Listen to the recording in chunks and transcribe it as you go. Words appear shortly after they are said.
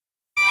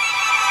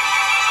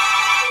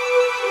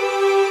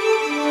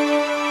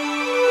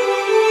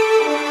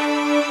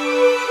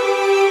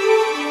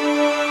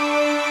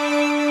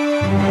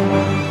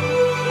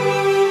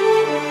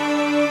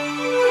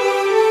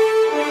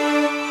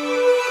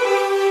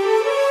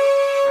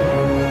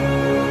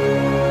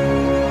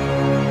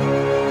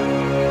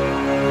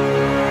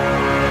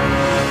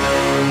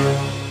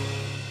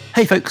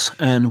Hey folks,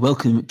 and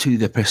welcome to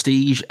The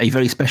Prestige, a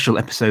very special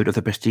episode of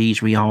The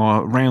Prestige. We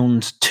are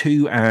round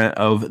 2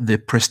 of the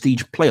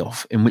Prestige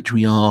playoff, in which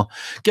we are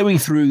going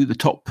through the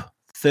top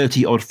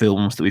 30 odd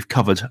films that we've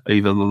covered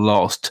over the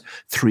last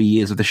 3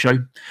 years of the show,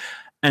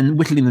 and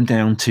whittling them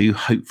down to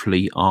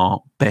hopefully our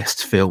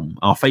best film,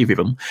 our favourite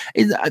film.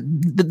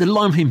 The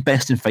line between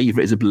best and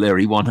favourite is a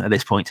blurry one at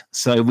this point,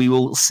 so we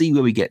will see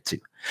where we get to.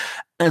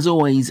 As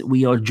always,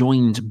 we are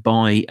joined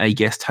by a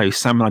guest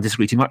host. Sam and I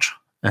disagree too much.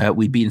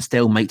 We'd be in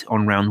stalemate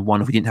on round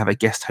 1 if we didn't have a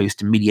guest host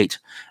to mediate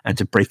and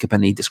to break up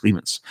any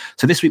disagreements.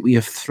 So this week we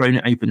have thrown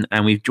it open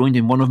and we've joined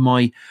in one of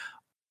my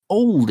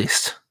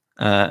oldest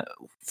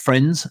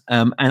friends,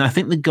 and I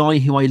think the guy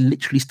who I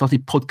literally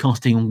started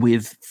podcasting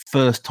with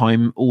first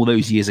time all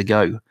those years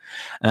ago.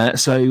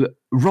 So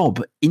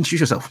Rob, introduce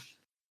yourself.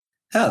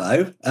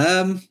 Hello,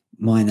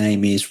 my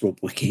name is Rob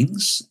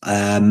Wickings.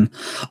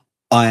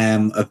 I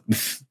am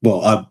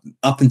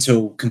up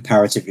until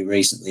comparatively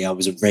recently, I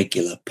was a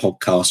regular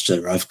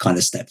podcaster. I've kind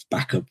of stepped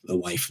back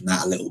away from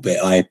that a little bit.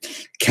 I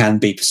can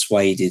be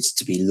persuaded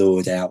to be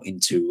lured out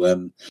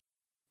into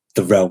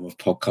the realm of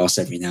podcasts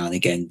every now and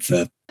again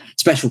for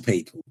special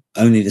people.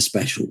 Only the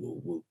special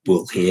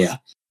will hear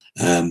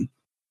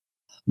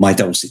my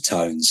dulcet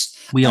tones.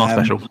 We are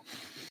special.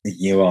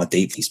 You are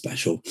deeply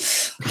special.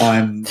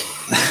 I'm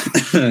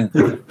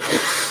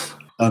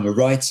I'm a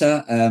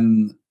writer.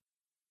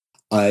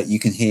 You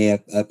can hear,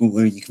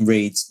 you can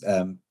read,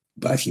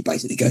 but if you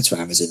basically go to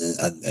Amazon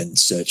and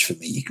search for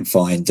me, you can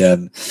find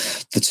the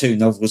 2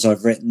 novels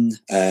I've written,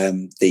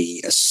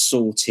 the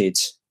assorted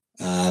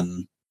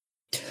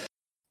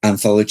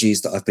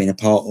anthologies that I've been a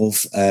part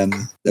of.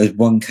 There's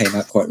one came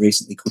out quite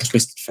recently called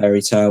Twisted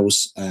Fairy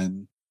Tales.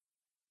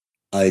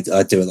 I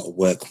do a lot of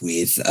work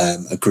with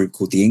a group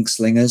called the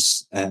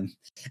Inkslingers.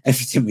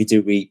 Everything we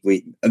do, we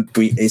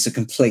it's a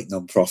complete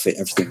non-profit.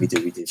 Everything we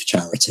do for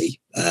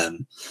charity.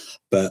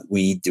 But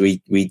we do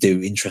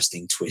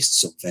interesting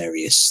twists on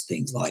various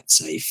things, like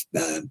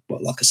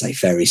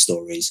fairy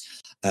stories.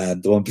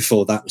 The one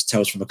before that was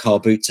Tales from a Car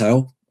Boot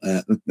Sale,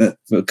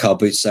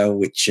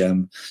 which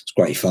is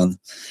great fun.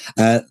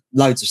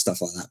 Loads of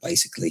stuff like that,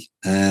 basically.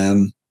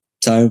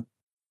 So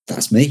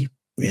that's me,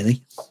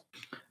 really.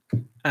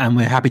 And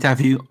we're happy to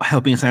have you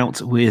helping us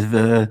out with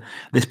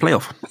this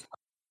playoff.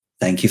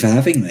 Thank you for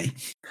having me.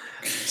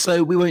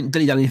 So we won't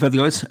dilly-dally further,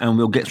 guys, and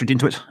we'll get straight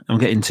into it. And we'll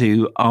get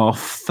into our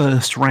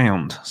first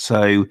round.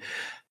 So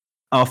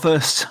our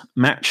first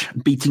match,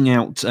 beating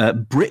out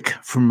Brick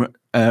from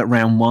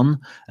round 1,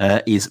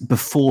 is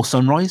Before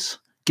Sunrise,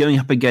 going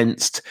up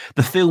against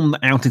the film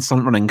that outed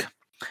Silent Running,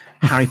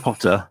 Harry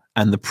Potter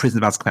and the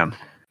Prisoner of Azkaban.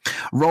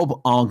 Rob,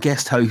 our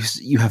guest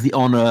host, you have the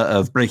honour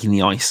of breaking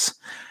the ice.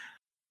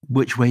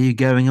 Which way are you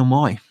going and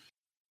why?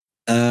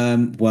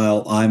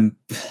 Well, I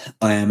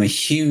am a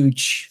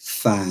huge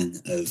fan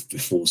of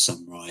Before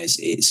Sunrise.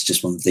 It's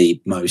just one of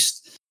the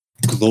most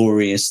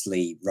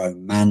gloriously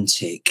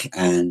romantic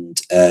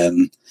and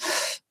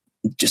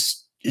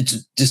just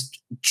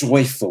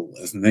joyful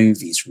of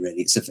movies.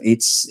 Really,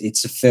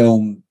 it's a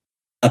film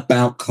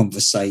about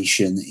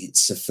conversation.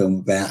 It's a film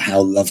about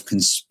how love can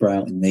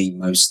sprout in the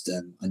most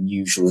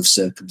unusual of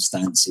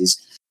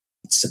circumstances.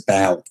 It's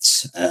about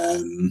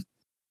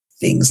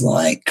things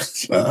like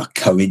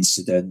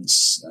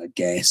coincidence, I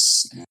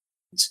guess, and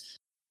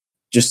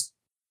just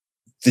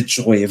the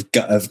joy of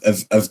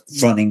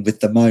running with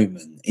the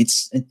moment.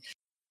 It's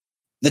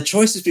the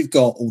choices we've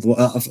got.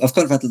 I've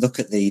kind of had to look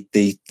at the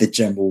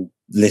general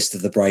list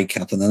of the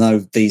breakup, and I know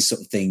these sort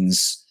of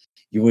things.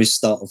 You always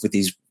start off with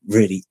these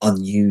really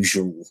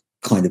unusual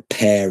kind of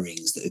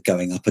pairings that are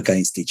going up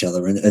against each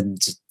other,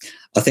 and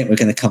I think we're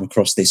going to come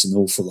across this an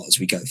awful lot as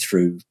we go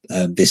through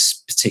this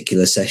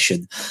particular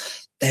session.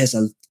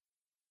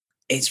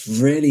 It's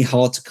really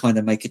hard to kind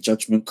of make a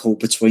judgment call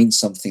between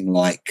something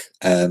like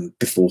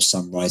Before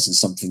Sunrise and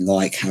something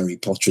like Harry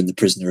Potter and the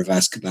Prisoner of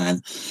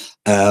Azkaban.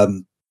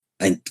 And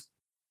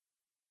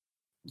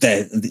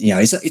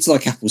it's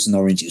like apples and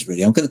oranges,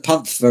 really. I'm going to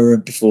punt for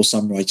Before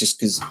Sunrise just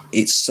because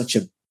it's such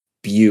a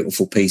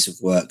beautiful piece of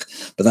work,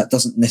 but that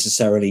doesn't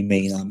necessarily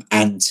mean I'm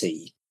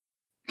anti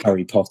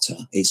Harry Potter.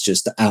 It's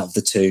just that out of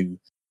the two,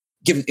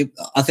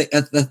 I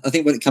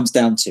think what it comes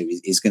down to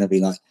is going to be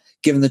like,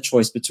 given the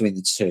choice between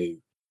the two,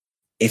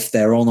 if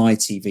they're on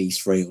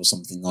ITV3 or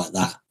something like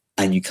that,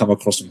 and you come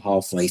across them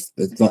halfway,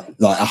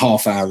 like a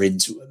half hour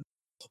into them,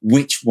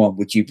 which one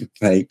would you be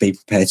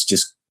prepared to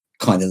just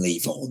kind of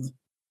leave on?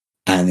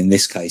 And in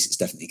this case, it's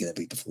definitely going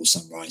to be Before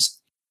Sunrise.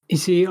 You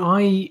see,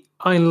 I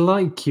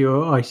like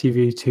your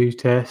ITV2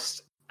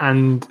 test,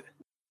 and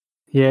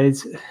yeah,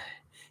 it's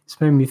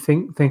made me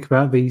think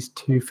about these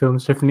two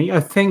films differently. I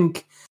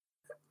think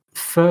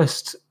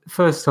first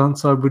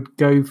answer I would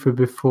go for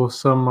Before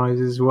Sunrise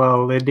as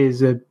well. It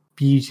is a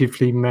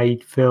beautifully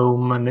made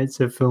film, and it's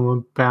a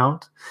film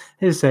about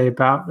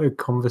a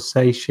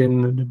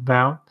conversation and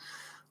about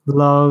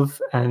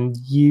love and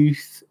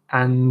youth,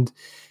 and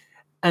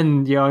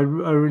yeah, I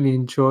really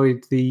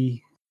enjoyed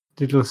the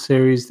little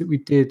series that we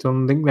did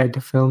on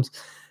Linklater films,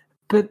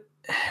 but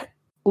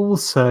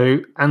also,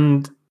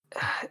 and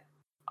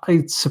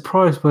I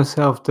surprised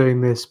myself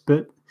doing this,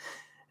 but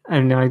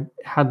and I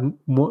hadn't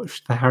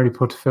watched the Harry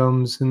Potter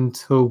films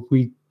until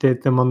we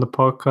did them on the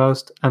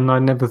podcast, and I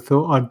never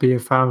thought I'd be a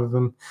fan of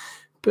them.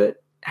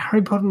 But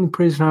Harry Potter and the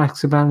Prisoner of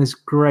Azkaban is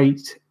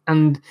great,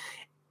 and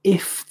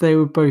if they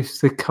were both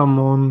to come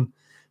on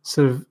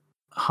sort of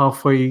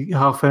half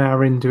an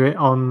hour into it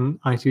on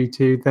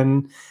ITV2,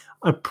 then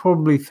I'd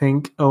probably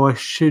think, I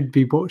should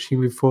be watching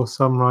Before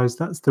Sunrise.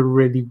 That's the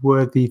really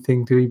worthy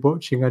thing to be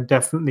watching. I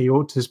definitely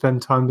ought to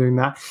spend time doing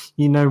that.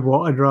 You know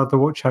what? I'd rather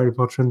watch Harry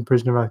Potter and the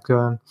Prisoner of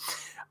Azkaban.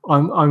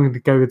 I'm going to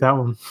go with that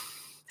one.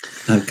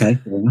 Okay,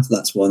 well,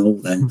 that's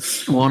 1-1 then.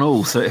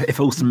 1-1. So it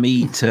falls to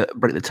me to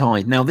break the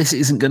tie. Now, this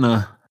isn't going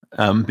to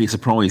be a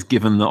surprise,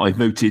 given that I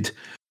voted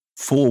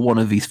for one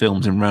of these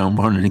films in round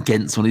one and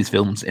against one of these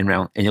films in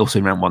round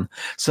 1.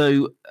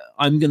 So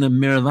I'm going to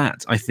mirror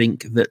that. I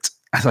think that,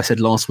 as I said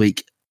last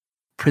week,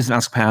 Prisoner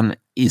of Azkaban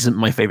isn't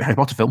my favourite Harry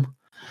Potter film,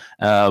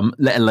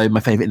 let alone my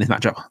favourite in this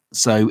matchup.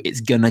 So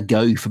it's going to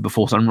go for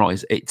Before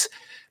Sunrise. It's,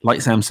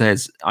 like Sam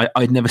says,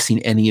 I'd never seen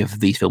any of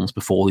these films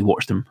before we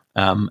watched them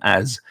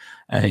as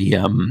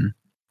a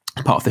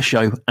part of the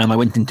show. And I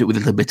went into it with a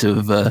little bit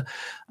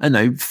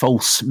of,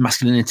 false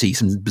masculinity,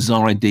 some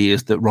bizarre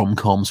ideas that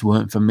rom-coms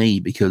weren't for me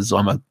because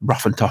I'm a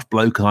rough and tough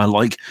bloke and I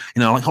like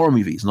horror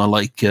movies and I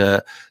like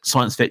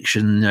science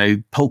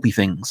fiction, pulpy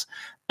things.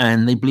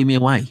 And they blew me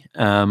away.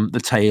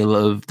 The tale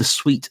of the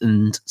sweet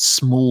and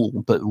small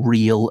but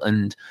real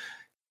and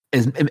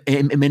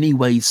in many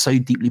ways so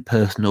deeply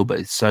personal,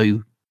 but it's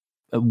so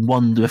a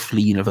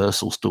wonderfully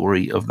universal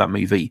story of that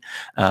movie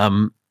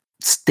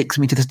sticks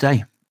me to this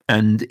day.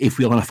 And if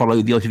we are going to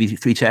follow the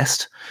ITV3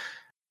 test,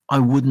 I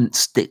wouldn't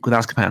stick with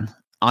Azkaban.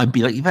 I'd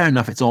be like, fair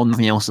enough, it's on,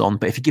 nothing else is on.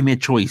 But if you give me a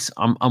choice,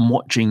 I'm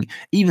watching,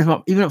 even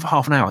if for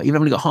half an hour, even if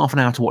I've only got half an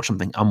hour to watch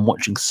something, I'm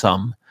watching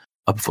some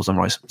of Before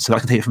Sunrise. So that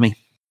can take it for me.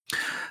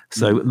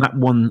 So that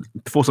one,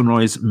 Before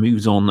Sunrise,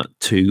 moves on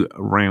to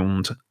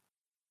round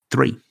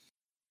 3.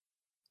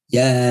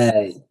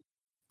 Yay!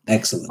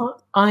 Excellent.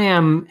 I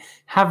am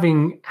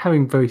having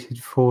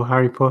voted for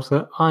Harry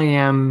Potter. I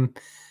am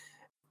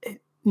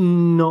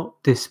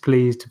not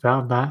displeased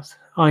about that.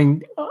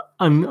 I'm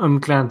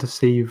glad to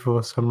see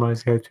Before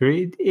Sunrise go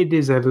through. It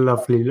is a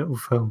lovely little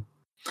film.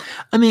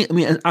 I mean,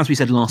 as we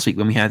said last week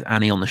when we had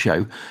Annie on the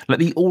show,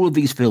 all of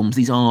these films,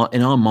 these are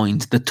in our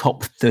minds the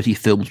top 30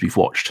 films we've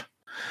watched.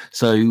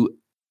 So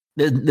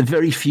there are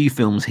very few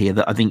films here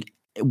that I think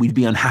we'd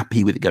be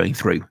unhappy with going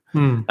through.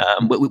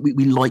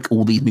 We like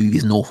all these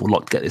movies an awful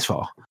lot to get this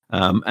far,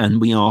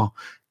 and we are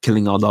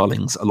killing our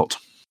darlings a lot.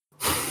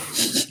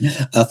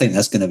 I think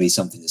that's going to be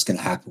something that's going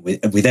to happen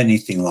with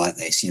anything like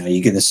this. You're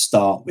going to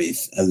start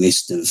with a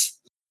list of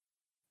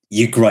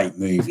your great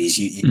movies.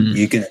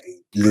 You're going to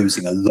be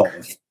losing a lot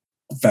of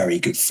very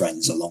good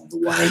friends along the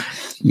way.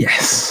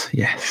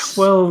 Yes.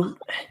 Well,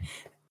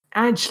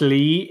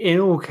 actually, in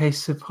all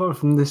cases, apart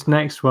from this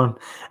next one,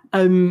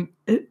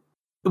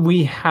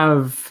 we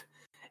have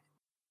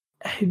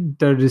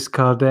Dodis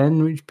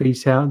Carden, which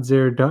beat out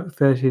Zero Dark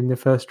 30 in the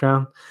first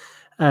round.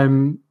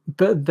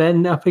 But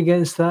then up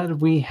against that,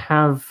 we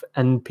have,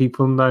 and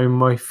people know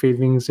my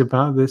feelings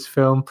about this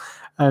film,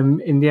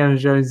 Indiana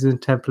Jones and the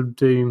Temple of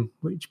Doom,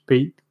 which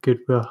beat Good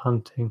Will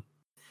Hunting.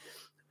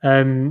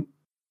 This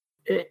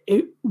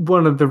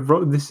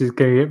is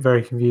going to get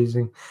very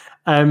confusing.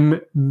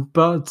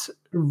 But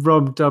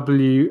Rob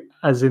W,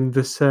 as in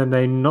the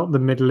surname, not the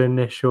middle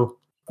initial.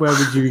 Where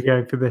would you be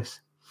going for this?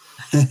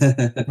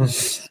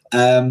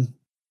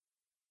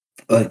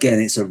 Well, again,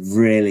 it's a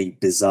really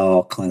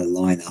bizarre kind of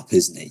lineup,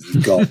 isn't it?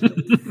 You've got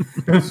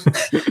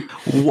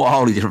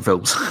wildly different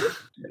films.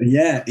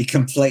 Yeah,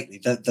 completely.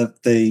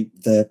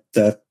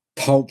 The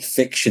Pulp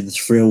Fiction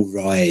thrill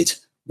ride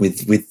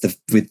with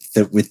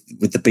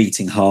the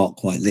beating heart,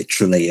 quite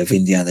literally, of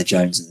Indiana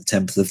Jones and the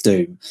Temple of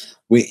Doom,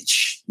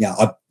 which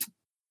I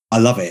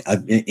love it.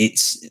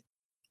 It's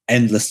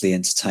endlessly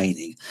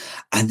entertaining,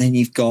 and then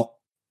you've got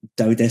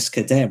Dodis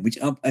Carden, which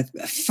a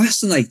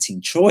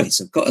fascinating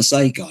choice, I've got to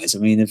say, guys. I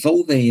mean, of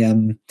all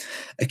the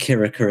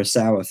Akira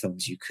Kurosawa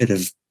films you could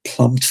have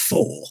plumbed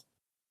for,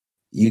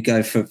 you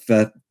go for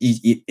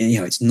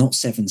it's not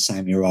Seven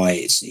Samurai,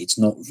 it's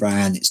not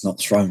Ran, it's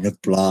not Throne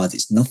of Blood,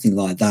 it's nothing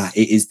like that.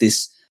 It is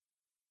this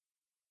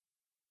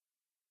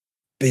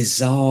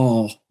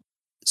bizarre,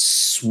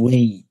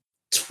 sweet,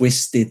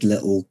 twisted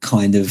little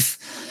kind of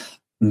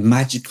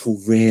magical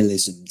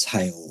realism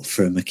tale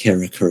from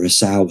Akira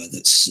Kurosawa.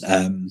 That's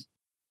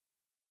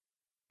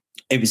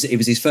it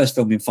was his first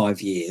film in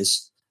 5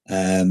 years.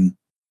 From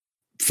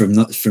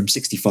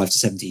 65 to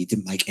 70, he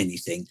didn't make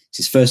anything. It's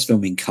his first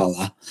film in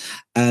color,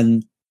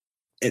 and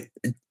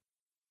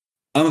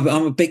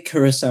I'm a big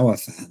Kurosawa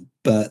fan,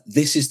 but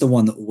this is the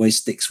one that always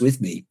sticks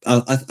with me.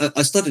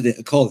 I studied it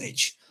at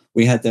college.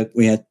 We had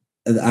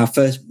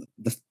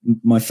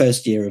my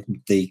first year of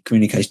the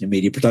communication and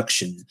media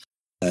production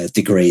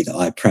degree that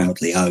I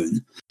proudly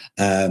own.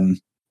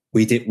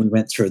 We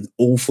went through an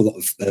awful lot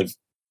of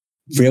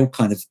real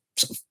kind of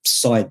sort of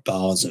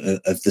sidebars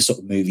of the sort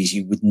of movies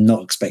you would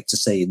not expect to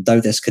see, and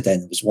Dodes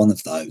Caden was one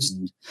of those.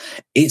 And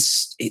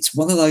it's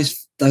one of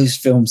those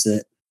films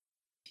that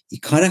you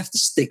kind of have to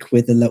stick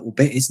with a little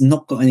bit. It's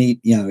not got any,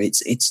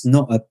 it's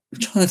not a. I'm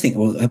trying to think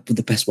of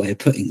the best way of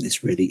putting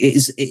this. Really,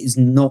 it is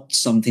not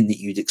something that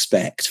you'd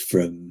expect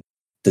from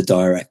the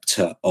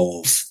director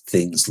of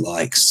things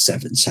like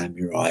Seven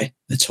Samurai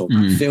at all.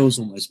 It feels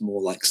almost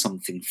more like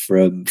something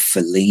from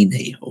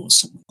Fellini or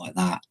something like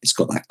that. It's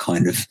got that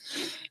kind of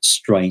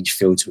strange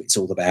feel to it. It's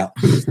all about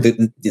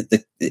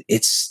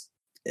it's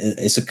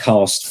a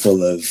cast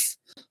full of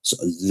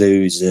sort of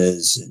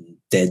losers and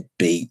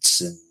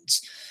deadbeats and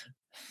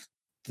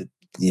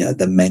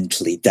the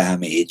mentally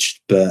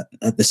damaged, but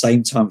at the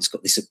same time it's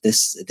got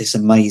this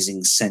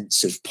amazing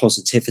sense of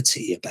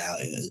positivity about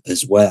it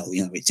as well.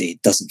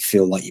 It doesn't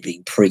feel like you're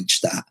being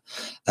preached at.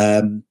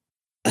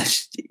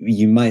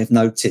 You may have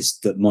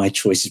noticed that my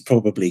choice is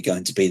probably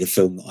going to be the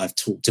film that I've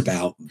talked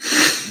about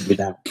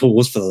without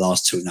pause for the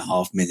last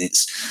 2.5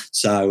 minutes.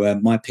 So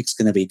my pick's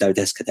going to be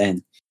Dodes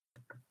Caden.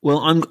 Well,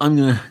 I'm going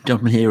to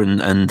jump in here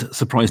and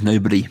surprise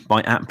nobody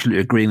by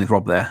absolutely agreeing with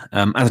Rob there.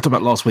 As I talked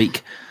about last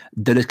week,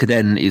 Dodes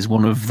Caden is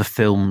one of the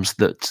films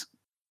that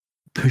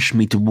pushed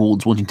me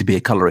towards wanting to be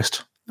a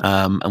colorist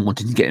and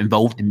wanting to get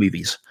involved in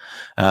movies.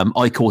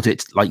 I caught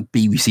it like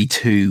BBC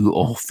Two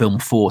or Film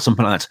 4,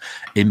 something like that,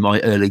 in my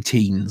early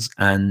teens.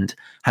 And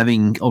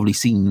having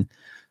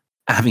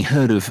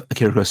heard of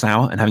Akira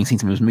Kurosawa and having seen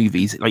some of his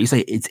movies, like you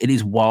say, it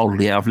is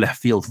wildly out of left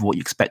field for what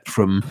you expect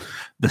from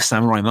the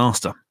samurai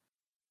master.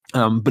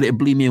 But it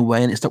blew me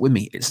away and it stuck with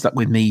me. It stuck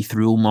with me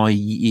through all my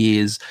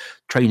years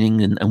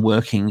training and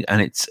working.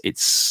 And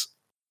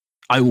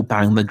I will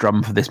bang the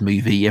drum for this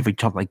movie every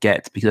time I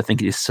get, because I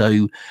think it is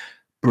so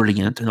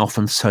brilliant and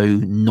often so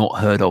not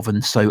heard of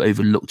and so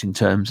overlooked in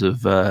terms of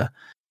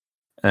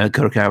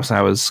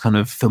Kurosawa's kind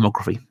of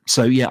filmography.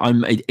 So yeah,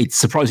 it's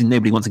surprising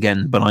nobody once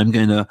again, but I'm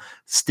going to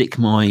stick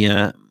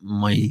my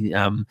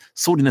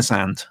sword in the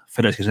sand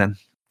for Dodes Caden.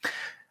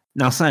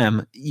 Now,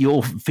 Sam,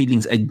 your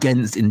feelings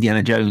against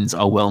Indiana Jones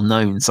are well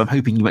known, so I'm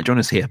hoping you might join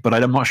us here, but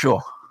I'm not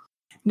sure.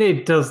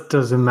 It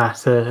doesn't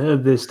matter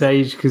at this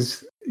stage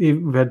because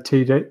we've had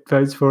 2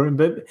 votes for it.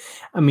 But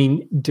I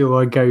mean, do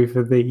I go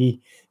for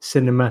the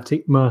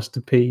cinematic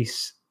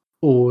masterpiece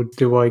or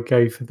do I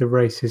go for the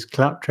racist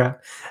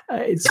claptrap?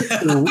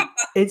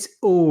 It's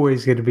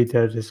always going to be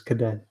Dodes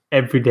Caden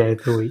every day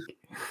of the week.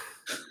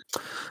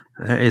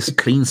 It's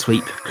clean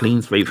sweep.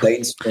 Clean sweep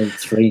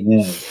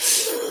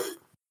 3-0.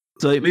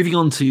 So moving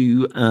on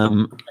to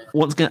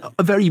once again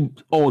a very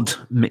odd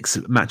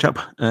matchup.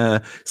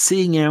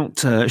 Seeing out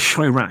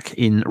Chirac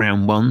in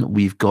round 1,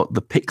 we've got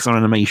the Pixar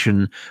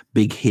animation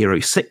Big Hero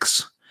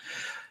 6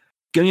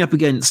 going up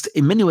against,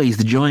 in many ways,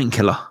 the Giant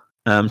Killer,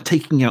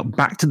 taking out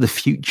Back to the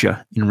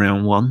Future in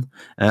round 1.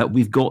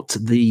 We've got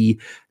the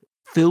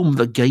film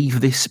that gave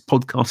this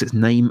podcast its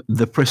name,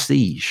 The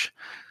Prestige.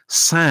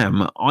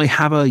 Sam, I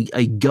have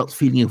a gut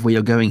feeling of where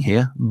you're going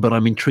here, but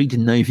I'm intrigued to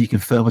know if you can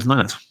further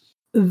deny it.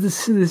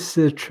 This is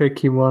a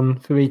tricky one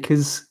for me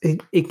because,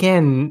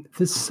 again,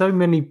 there's so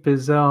many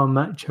bizarre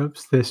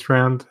matchups this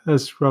round,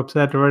 as Rob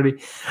said already.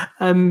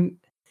 I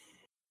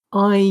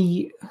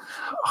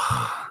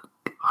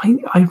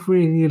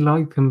really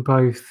like them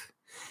both,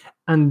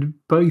 and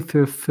both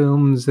are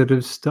films that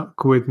have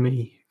stuck with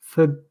me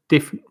for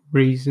different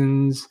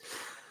reasons.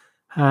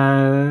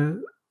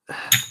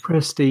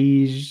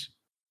 Prestige,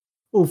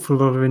 awful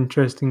lot of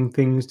interesting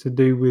things to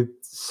do with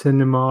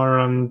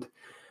cinema, and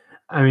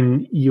I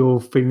mean, your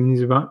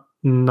feelings about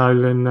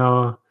Nolan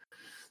are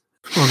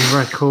on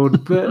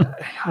record, but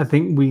I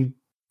think we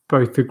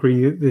both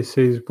agree that this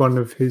is one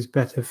of his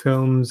better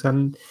films,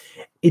 and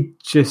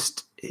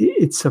it's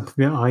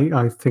something that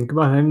I think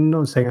about. I'm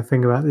not saying I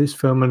think about this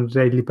film on a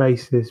daily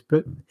basis,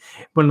 but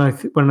when I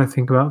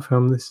think about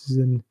film, this is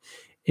an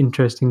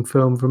interesting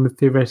film from a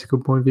theoretical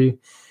point of view.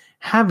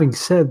 Having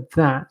said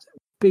that,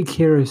 Big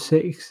Hero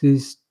 6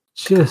 is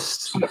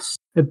just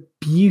a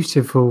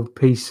beautiful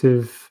piece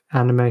of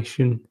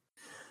animation,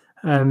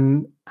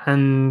 and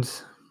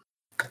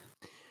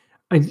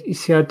I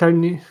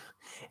don't.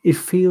 It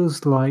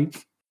feels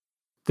like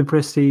The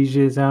Prestige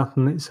is out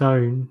on its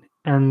own,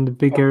 and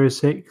Big Hero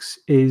 6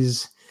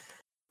 is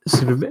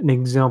sort of an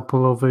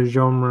example of a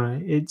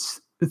genre. It's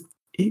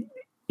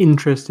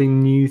interesting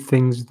new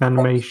things with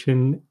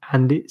animation,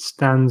 and it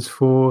stands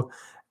for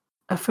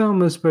a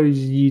film I suppose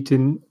you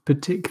didn't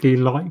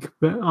particularly like,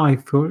 but I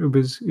thought it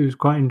was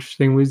quite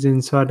interesting, was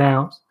Inside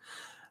Out.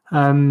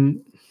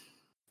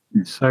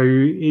 So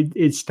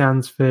it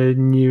stands for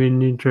new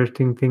and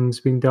interesting things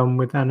being done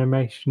with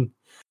animation.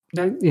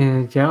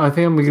 Yeah. I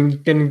think I'm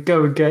going to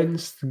go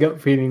against the gut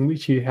feeling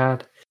which you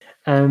had,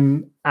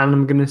 and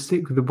I'm going to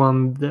stick with the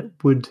one that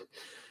would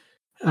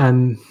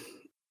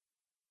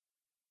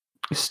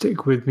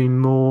stick with me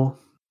more,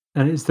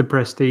 and it's The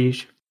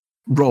Prestige.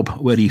 Rob,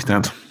 where do you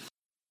stand?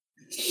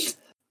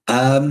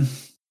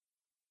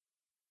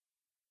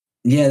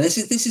 Yeah, this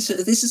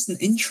is an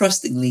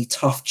interestingly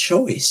tough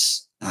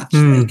choice,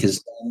 actually,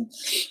 because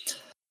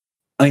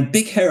I mean,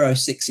 Big Hero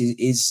 6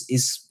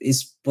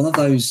 is one of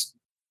those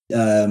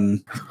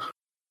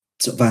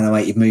sort of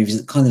animated movies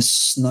that kind of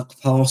snuck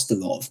past a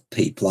lot of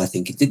people. I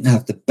think it didn't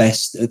have the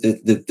best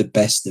the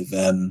best of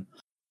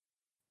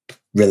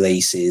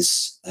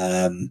releases,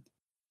 but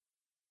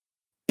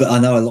I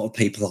know a lot of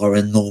people are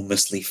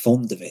enormously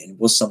fond of it. It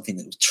was something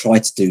that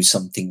tried to do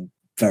something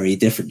very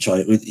different.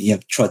 Tried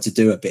to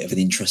do a bit of an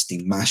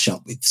interesting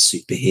mashup with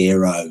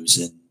superheroes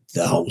and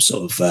the whole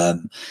sort of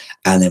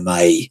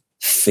anime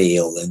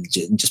feel, and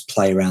just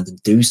play around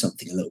and do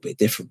something a little bit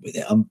different with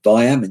it.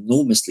 I am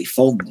enormously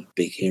fond of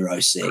Big Hero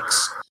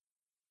 6,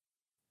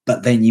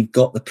 but then you've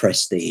got The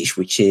Prestige,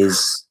 which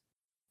is,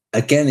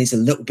 again, it's a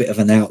little bit of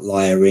an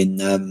outlier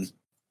in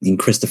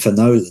Christopher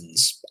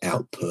Nolan's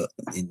output.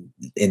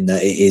 In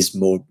that it is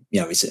more,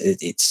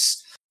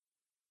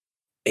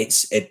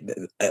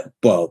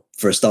 well,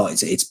 for a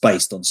start, it's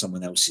based on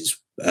someone else's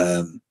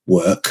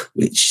work,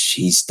 which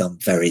he's done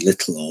very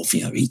little of.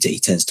 He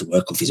tends to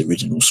work off his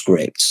original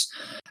scripts,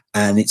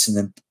 and it's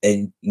an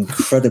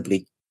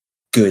incredibly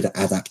good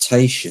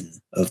adaptation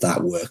of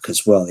that work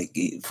as well.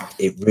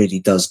 It really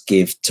does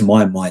give, to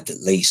my mind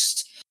at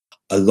least,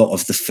 a lot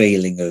of the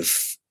feeling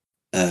of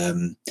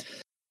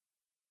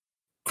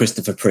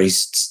Christopher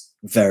Priest's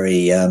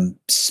very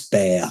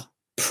spare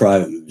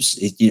prose.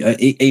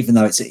 Even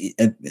though it's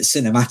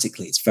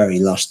cinematically it's very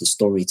lush, the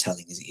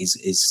storytelling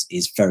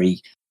is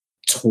very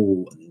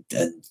taut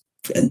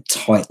and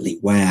tightly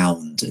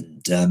wound,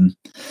 and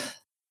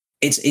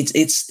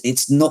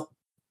it's not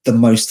the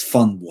most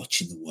fun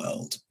watch in the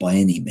world by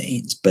any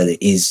means, but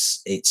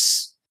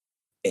it's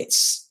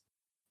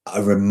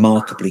a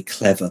remarkably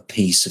clever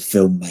piece of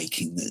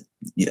filmmaking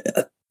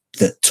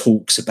that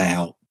talks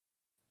about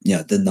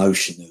the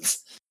notion of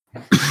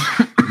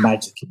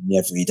magic in the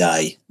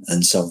everyday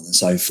and so on and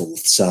so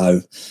forth.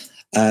 So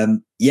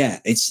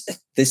it's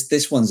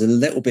this one's a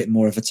little bit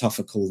more of a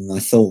tougher call than I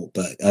thought,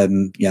 but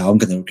I'm going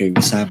to agree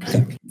with Sam.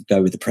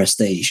 Go with The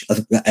Prestige.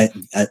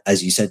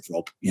 As you said,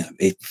 Rob,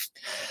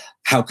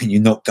 how can you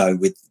not go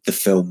with the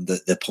film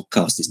that the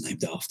podcast is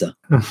named after?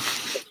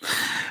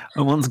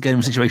 I'm once again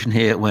in a situation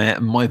here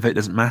where my vote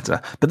doesn't matter,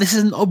 but this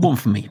is an odd one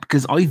for me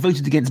because I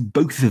voted against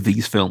both of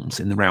these films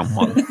in the round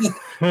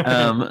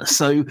one.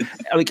 So,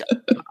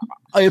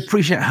 I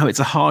appreciate how it's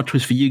a hard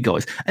choice for you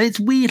guys, and it's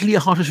weirdly a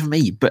hard choice for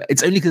me, but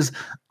it's only because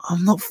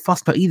I'm not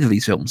fussed about either of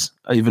these films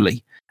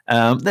overly.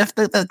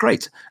 They're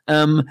great.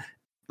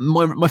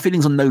 My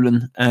feelings on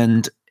Nolan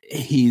and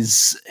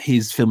his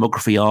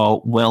filmography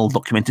are well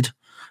documented.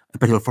 I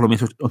bet you'll follow me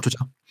on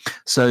Twitter.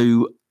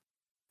 So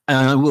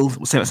I will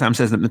say what Sam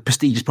says, that The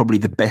Prestige is probably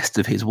the best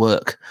of his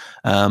work,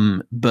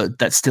 but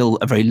that's still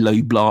a very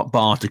low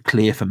bar to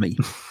clear for me.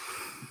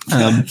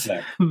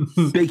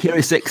 Big Hero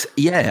 6,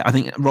 I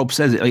think Rob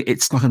says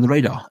it's stuck on the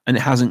radar, and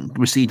it hasn't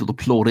received all the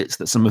plaudits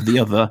that some of the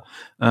other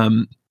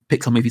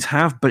Pixar movies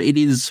have, but it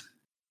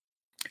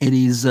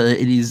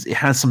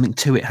has something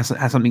to it. It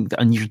has something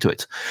unusual to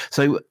it.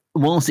 So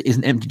whilst it is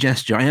an empty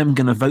gesture, I am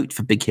going to vote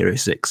for Big Hero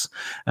 6.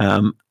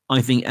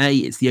 I think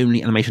it's the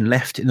only animation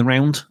left in the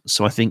round,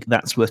 so I think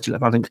that's worth to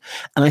think.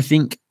 And I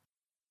think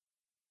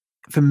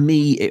for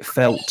me, it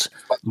felt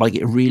like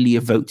it really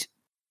evoked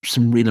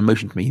some real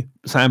emotion to me.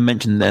 Sam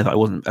mentioned there that I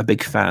wasn't a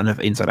big fan of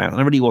Inside Out,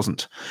 and I really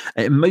wasn't.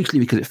 Mostly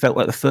because it felt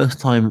like the first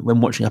time when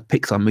watching a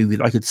Pixar movie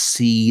that I could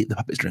see the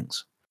puppet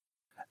strings.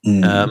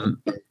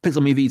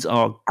 Pixar movies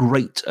are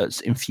great at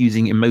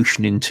infusing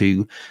emotion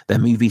into their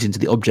movies, into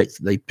the objects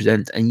that they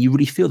present, and you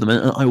really feel them.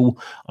 And I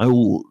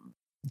will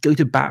go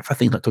to bat for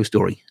things like Toy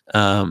Story,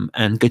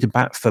 and go to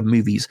bat for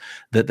movies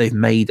that they've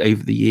made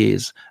over the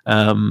years.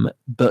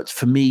 But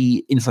for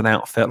me, Inside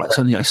Out felt like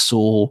something I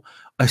saw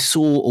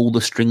all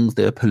the strings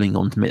they were pulling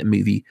on to make the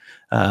movie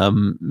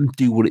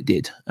do what it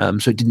did.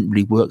 So it didn't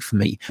really work for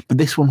me. But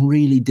this one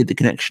really did the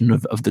connection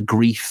of the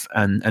grief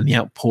and the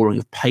outpouring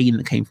of pain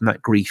that came from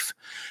that grief,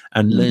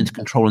 and learn to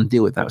control and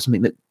deal with that was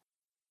something that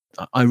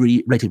I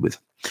really related with.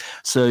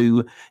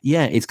 So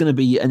it's going to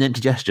be an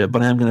empty gesture,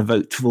 but I am going to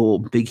vote for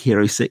Big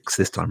Hero 6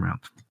 this time around.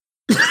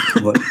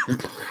 Well,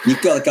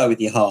 you've got to go with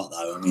your heart,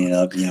 though. I mean,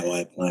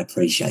 I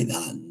appreciate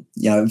that, and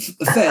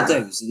fair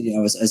dues.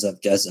 As I've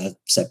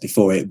said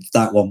before,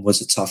 that one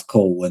was a tough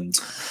call, and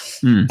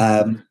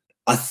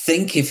I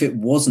think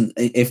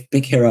if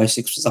Big Hero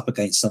 6 was up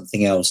against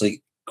something else,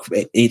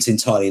 it's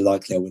entirely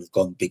likely I would have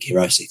gone Big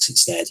Hero 6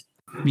 instead.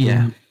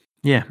 Yeah.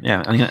 I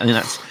think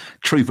that's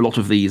true for a lot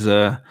of these.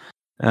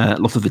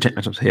 Lots of the tech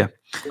matchups here.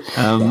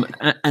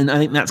 And I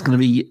think that's going to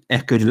be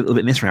echoed a little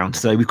bit in this round.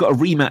 So we've got a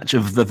rematch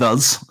of the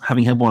Thus,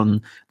 having had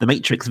one, The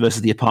Matrix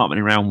versus The Apartment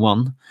in round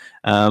one.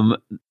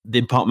 The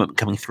Apartment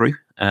coming through,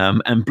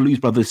 and Blues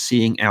Brothers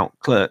seeing out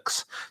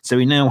Clerks. So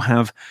we now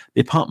have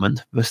The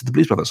Apartment versus the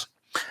Blues Brothers.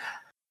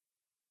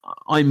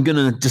 I'm going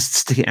to just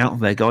stick it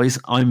out there, guys.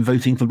 I'm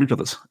voting for Blues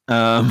Brothers.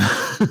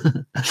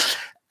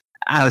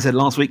 As I said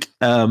last week,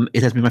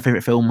 it has been my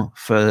favourite film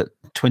for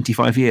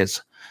 25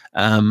 years.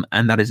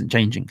 And that isn't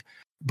changing.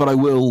 But I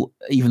will,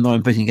 even though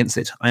I'm voting against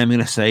it, I am going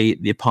to say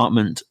The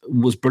Apartment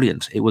was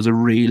brilliant. It was a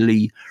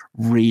really,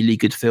 really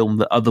good film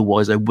that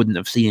otherwise I wouldn't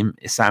have seen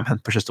if Sam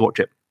hadn't pushed us to watch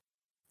it.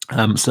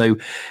 So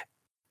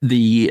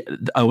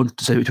I want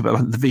to say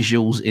about the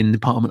visuals in The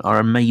Apartment are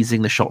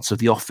amazing. The shots of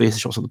the office,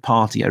 the shots of the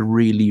party, I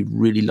really,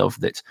 really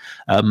loved it.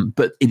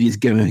 But it is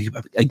going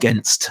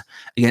against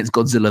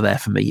Godzilla there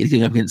for me. It's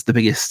going up against the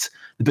biggest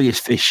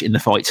fish in the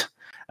fight.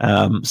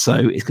 So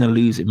it's going to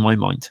lose in my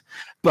mind.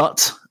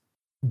 But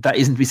that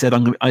isn't to be said.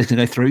 I'm just going to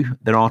go through.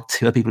 There are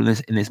two other people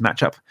in this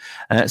matchup.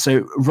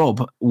 So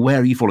Rob, where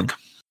are you falling?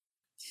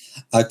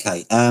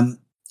 Okay.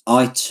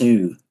 I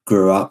too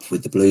grew up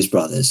with the Blues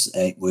Brothers.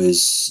 It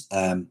was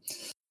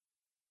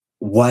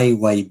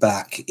way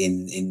back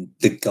in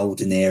the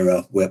golden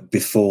era, where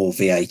before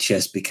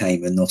VHS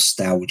became a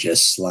nostalgia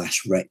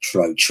 /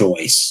 retro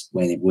choice,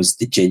 when it was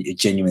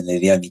genuinely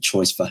the only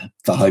choice for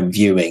home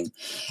viewing.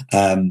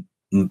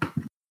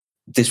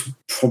 This would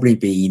probably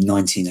be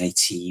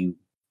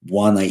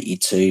 1981,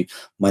 82.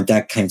 My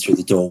dad came through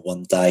the door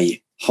one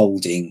day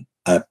holding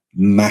a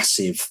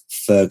massive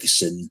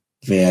Ferguson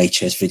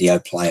VHS video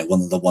player, one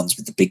of the ones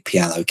with the big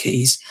piano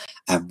keys,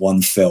 and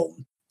one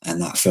film,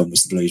 and that film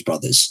was the Blues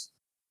Brothers.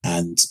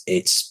 And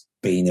it's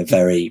been a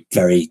very,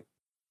 very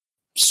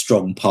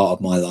strong part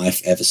of my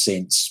life ever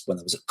since. When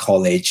I was at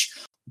college,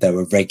 there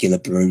were regular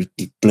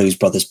Blues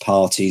Brothers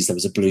parties. There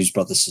was a Blues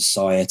Brothers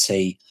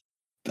Society.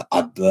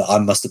 I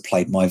must have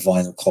played my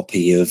vinyl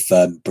copy of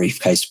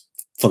Briefcase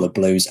Full of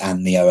Blues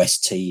and the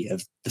OST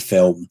of the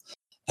film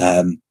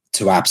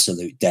to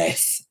absolute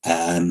death.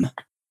 But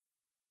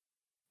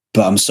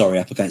I'm sorry,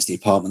 up against The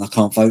Apartment, I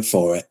can't vote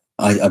for it.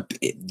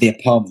 The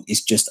Apartment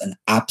is just an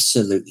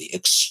absolutely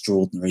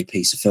extraordinary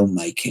piece of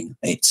filmmaking.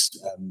 It's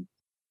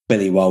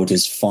Billy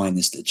Wilder's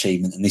finest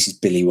achievement, and this is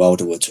Billy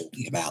Wilder we're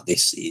talking about.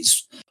 This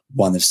is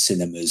one of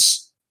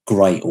cinema's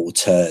great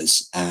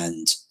auteurs,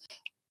 and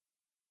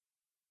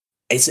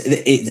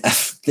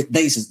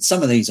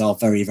some of these are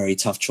very, very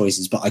tough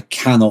choices, but I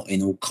cannot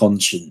in all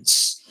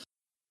conscience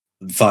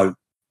vote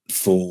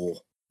for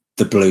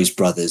the Blues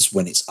Brothers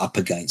when it's up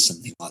against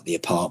something like The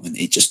Apartment.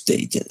 I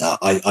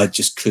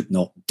just could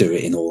not do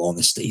it, in all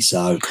honesty.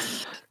 So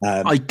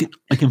I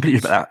completely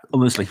get that,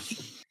 honestly.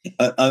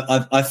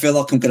 I feel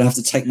like I'm going to have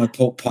to take my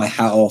pork pie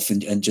hat off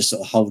and just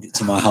sort of hold it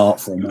to my heart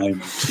for a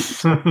moment.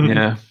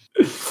 Yeah.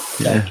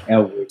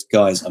 Elwood,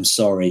 guys, I'm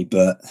sorry,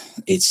 but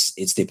it's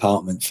The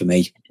Apartment for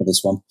me for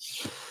this one.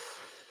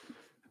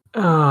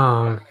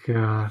 Oh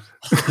God.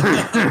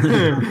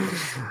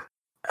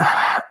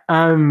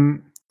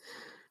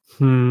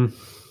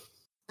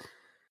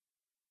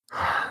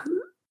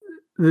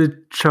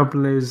 The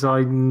trouble is,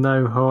 I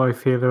know how I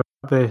feel about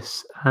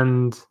this,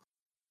 and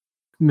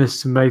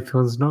Mr.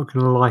 Mayfield's not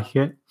going to like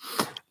it.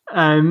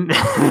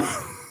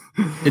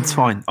 It's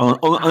fine.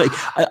 I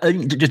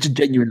think just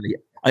genuinely,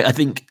 I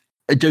think,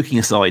 joking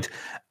aside,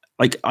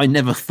 like I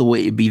never thought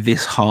it'd be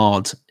this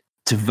hard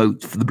to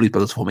vote for the Blues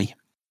Brothers for me.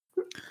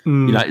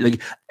 You know,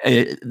 like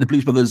the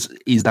Blues Brothers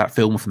is that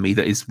film for me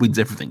that wins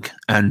everything,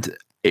 and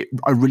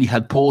I really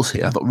had pause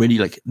here. I thought really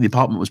like The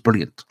Apartment was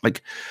brilliant.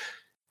 Like,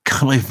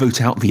 can I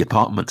vote out The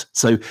Apartment?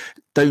 So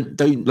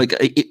don't like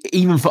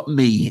even for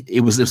me,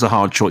 it was a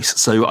hard choice.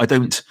 So I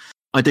don't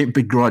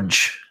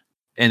begrudge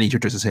any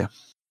choices here.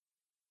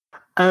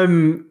 I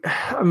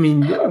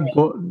mean,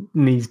 what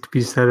needs to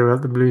be said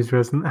about the Blues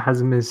Brothers that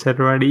hasn't been said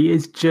already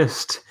is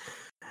just,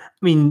 I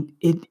mean,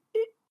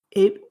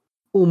 it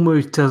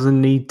almost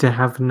doesn't need to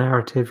have a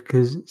narrative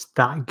because it's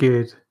that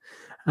good.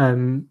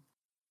 And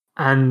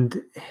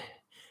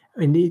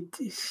I mean,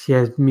 she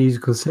has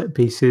musical set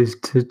pieces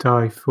to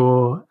die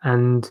for,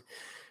 and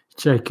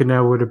Jake and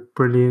Elwood are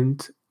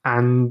brilliant,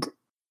 and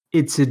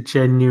it's a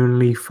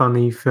genuinely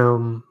funny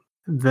film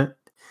that,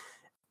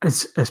 I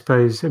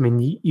suppose, I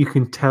mean, you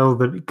can tell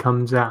that it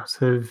comes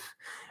out of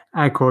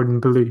Aykroyd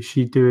and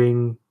Belushi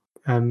doing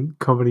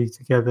comedy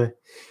together,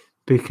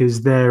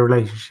 because their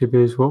relationship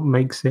is what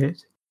makes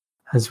it,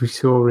 as we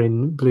saw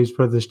in Blues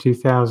Brothers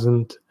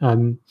 2000.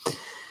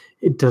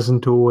 It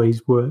doesn't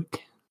always work.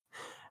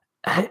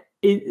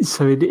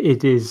 So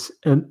it is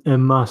a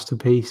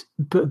masterpiece,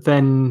 but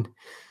then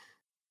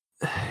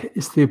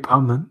it's The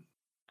Apartment,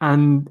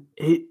 and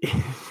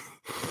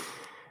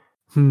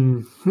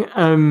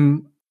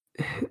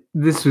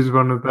this was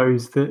one of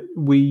those that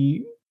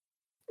we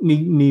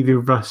neither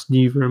of us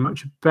knew very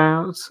much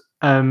about,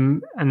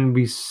 and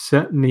we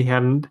certainly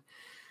hadn't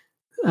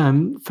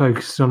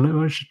focused on it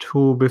much at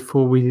all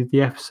before we did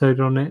the episode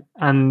on it,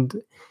 and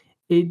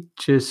it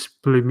just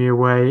blew me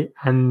away.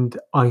 And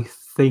I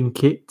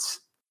think it's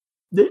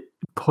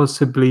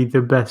possibly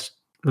the best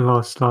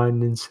last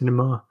line in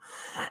cinema,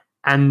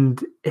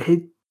 and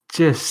it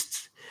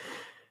just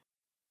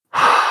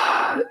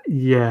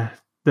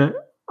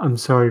I'm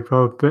sorry,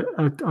 Rob, but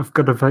I've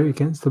got to vote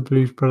against the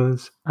Blues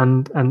Brothers,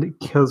 and it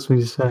kills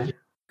me to say.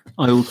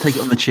 I will take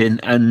it on the chin,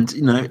 and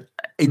you know,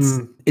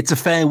 it's a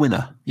fair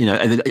winner. You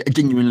know,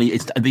 genuinely,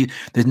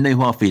 there's no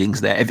hard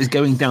feelings there. If it's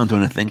going down to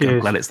anything, I'm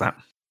glad it's that.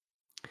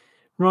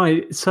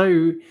 Right.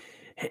 So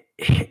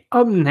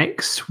Up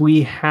next,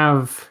 we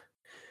have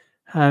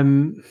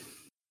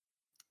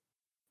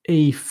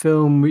a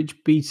film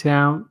which beat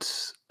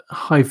out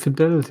High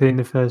Fidelity in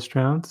the first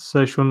round,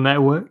 Social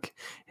Network,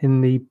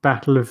 in the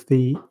Battle of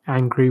the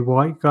Angry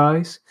White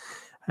Guys,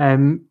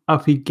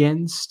 up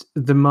against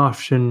The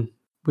Martian,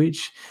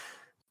 which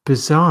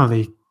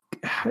bizarrely,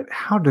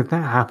 how did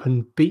that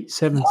happen? Beat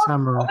Seven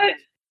Samurai.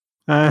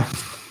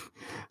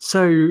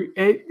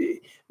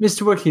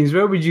 Mr. Wickings,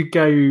 where would you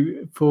go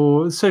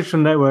for Social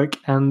Network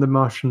and The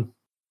Martian?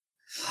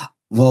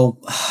 Well,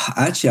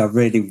 actually, I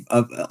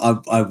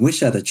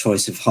wish I had a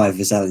choice of High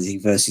Fidelity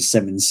versus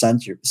Seven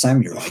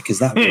Samurai, because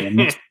that would be a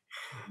much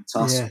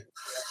tussle.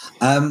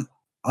 Yeah.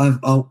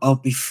 I'll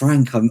be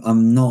frank.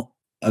 I'm not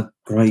a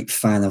great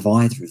fan of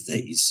either of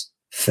these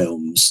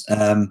films.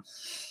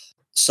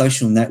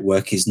 Social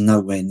Network is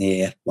nowhere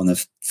near one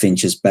of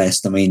Fincher's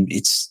best. I mean,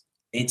 it's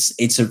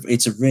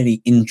a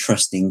really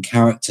interesting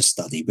character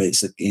study, but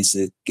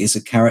it's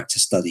a character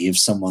study of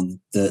someone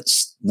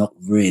that's not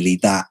really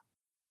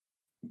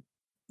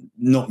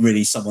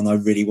someone I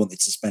really wanted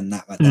to spend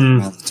that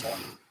amount of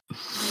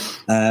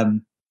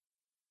time.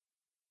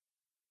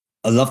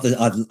 I love the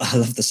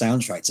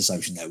soundtrack to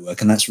Social Network,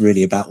 and that's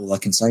really about all I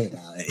can say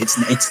about it.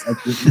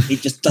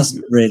 It just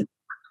doesn't really.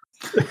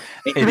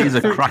 It is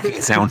a cracking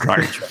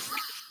soundtrack.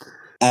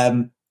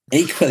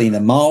 Equally, The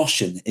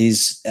Martian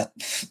is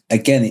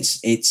again.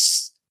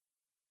 It's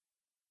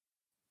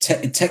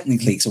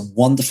technically it's a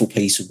wonderful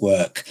piece of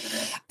work,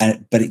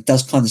 but it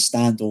does kind of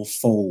stand or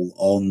fall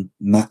on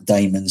Matt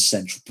Damon's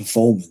central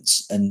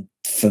performance. And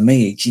for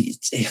me, he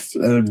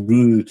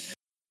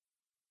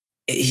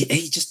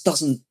just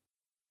doesn't.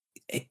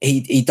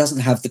 He doesn't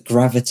have the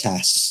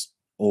gravitas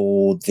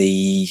or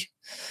the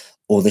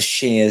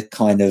sheer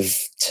kind of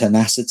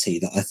tenacity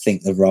that I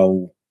think the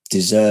role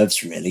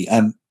deserves. Really,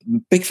 I'm a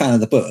big fan of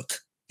the book,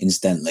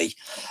 incidentally,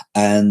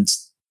 and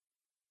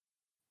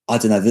I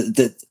don't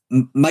know.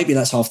 Maybe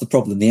that's half the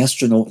problem. The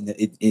astronaut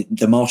in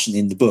the Martian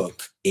in the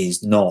book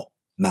is not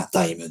Matt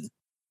Damon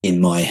in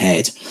my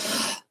head.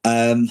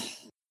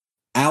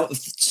 Out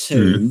of the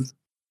two,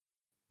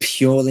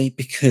 purely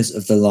because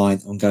of the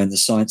line, I'm going to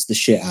science the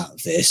shit out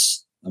of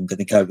this. I'm going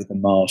to go with The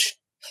Martian,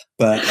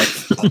 but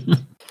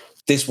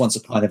this one's a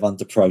kind of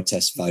under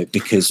protest vote,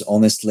 because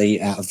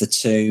honestly, out of the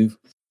two,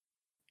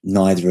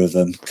 neither of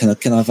them.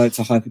 Can I vote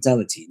for High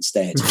Fidelity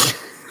instead?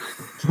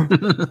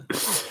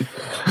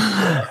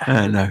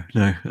 No.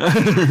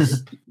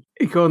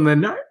 Go on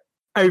then.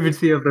 Over to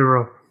the other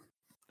Rob.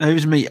 Over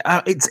to me.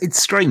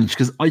 It's strange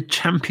because I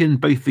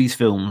championed both these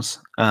films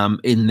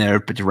in their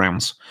respective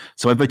rounds.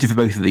 So I voted for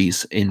both of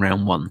these in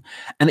round one.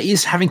 And it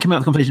is, having come out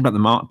of the conversation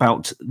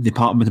about The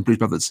Apartment and Blues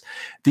Brothers,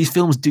 these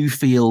films do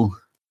feel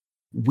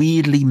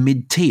weirdly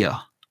mid-tier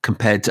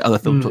compared to other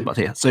films talked about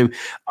here. So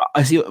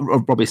I see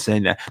what Rob is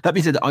saying there. That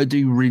being said, I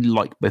do really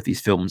like both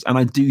these films, and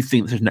I do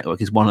think The Social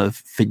Network is one of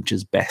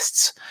Fincher's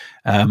bests,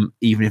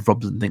 even if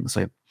Rob doesn't think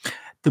so.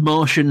 The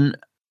Martian,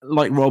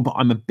 like Rob,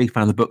 I'm a big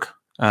fan of the book,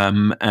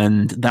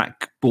 and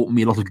that brought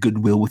me a lot of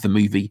goodwill with the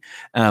movie.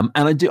 And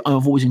I've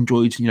always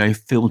enjoyed,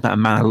 films about a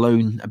man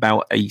alone,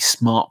 about a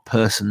smart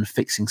person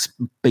fixing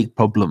big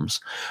problems.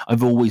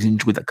 I've always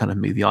enjoyed that kind of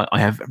movie. I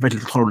have very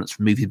little tolerance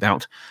for movies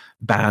about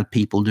bad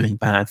people doing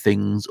bad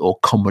things or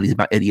comedies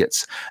about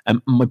idiots.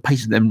 My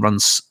patience with them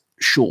runs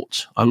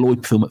short. I always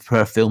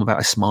prefer a film about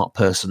a smart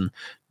person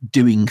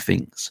doing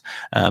things.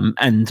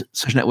 And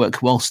Social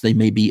Network, whilst they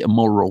may be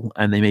immoral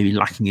and they may be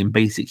lacking in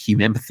basic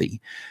human empathy,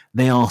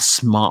 they are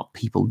smart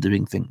people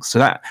doing things. So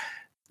that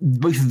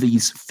both of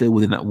these fit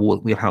within that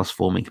wheelhouse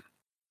for me.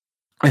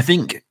 I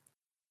think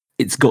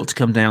it's got to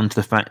come down to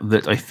the fact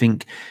that I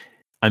think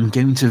I'm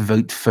going to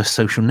vote for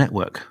Social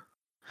Network.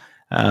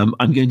 I'm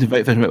going to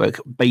vote for Social Network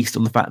based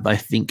on the fact that I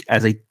think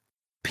as a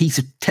piece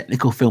of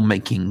technical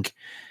filmmaking,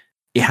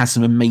 it has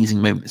some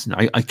amazing moments. And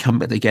I come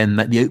back again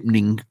that the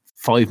opening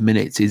 5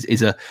 minutes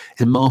is a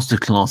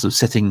masterclass of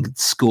setting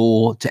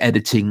score to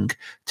editing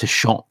to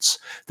shots,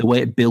 the way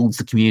it builds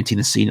the community in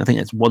the scene. I think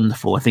that's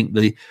wonderful. I think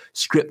the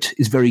script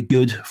is very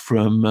good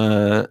from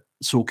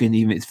Sorkin,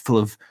 even it's full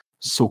of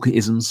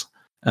Sorkin-isms.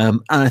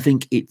 And I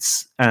think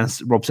it's,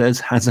 as Rob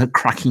says, has a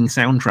cracking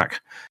soundtrack.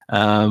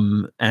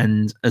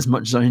 And as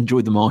much as I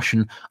enjoy The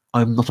Martian,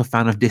 I'm not a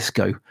fan of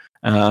disco.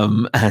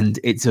 And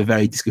it's a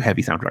very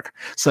disco-heavy soundtrack.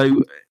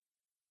 So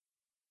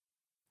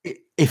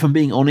if I'm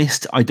being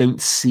honest, I don't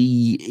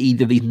see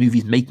either of these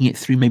movies making it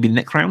through maybe the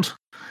next round.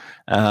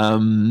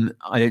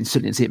 I don't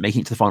certainly see it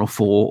making it to the final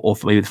four or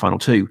maybe the final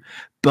two.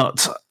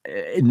 But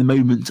in the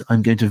moment,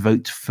 I'm going to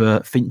vote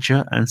for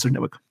Fincher and Social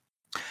Network.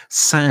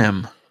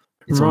 Sam,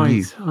 it's on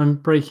you. I'm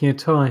breaking a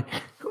tie,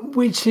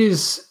 which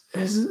is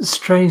a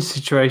strange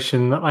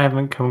situation that I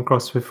haven't come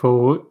across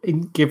before,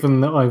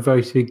 given that I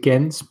voted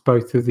against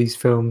both of these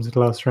films in the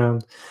last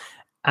round.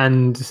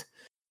 And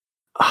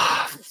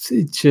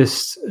it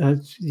just,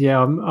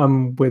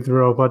 I'm with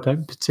Rob. I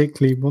don't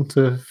particularly want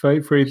to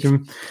vote for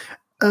them.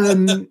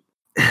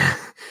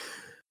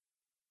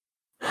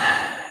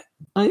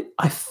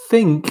 I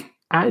think,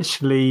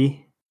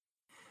 actually,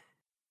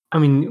 I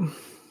mean,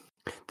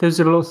 there's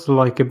a lot to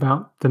like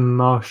about The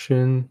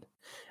Martian,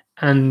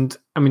 and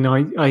I mean,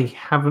 I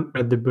haven't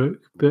read the book,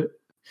 but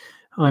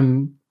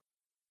I'm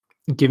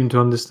given to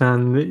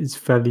understand that it's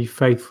fairly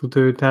faithful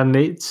to it, and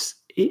it's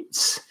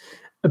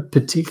a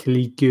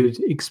particularly good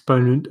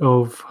exponent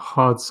of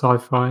hard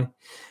sci-fi,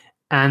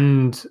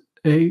 and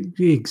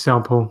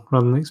example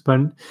rather than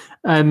exponent.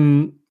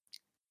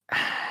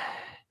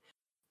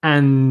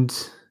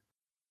 And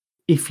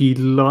if you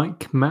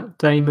like Matt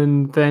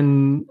Damon,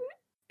 then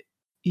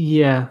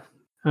yeah,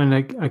 and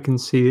I can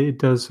see that it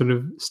does sort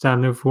of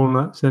stand out for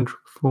that central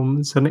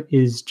performance, and it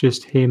is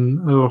just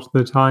him a lot of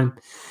the time.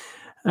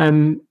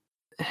 And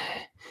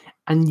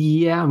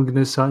yeah, I'm going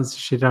to science the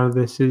shit out of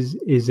this.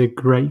 Is a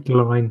great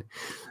line,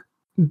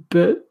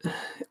 but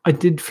I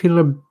did feel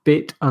a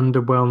bit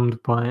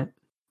underwhelmed by it.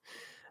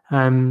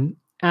 And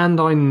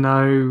I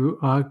know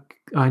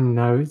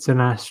it's an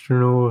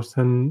astronaut,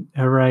 and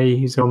hooray,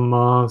 he's on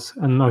Mars,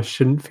 and I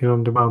shouldn't feel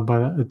underwhelmed by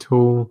that at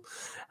all.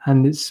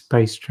 And it's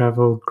space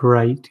travel,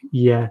 great,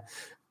 yeah,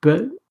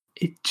 but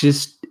it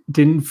just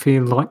didn't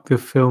feel like the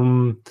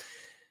film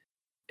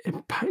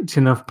packed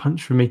enough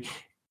punch for me.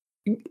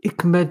 It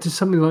compared to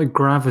something like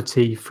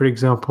Gravity, for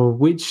example,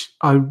 which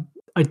I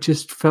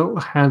just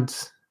felt had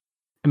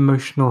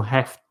emotional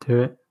heft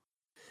to it.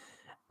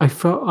 I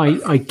felt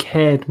I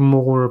cared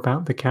more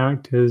about the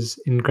characters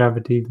in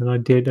Gravity than I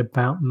did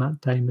about Matt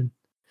Damon.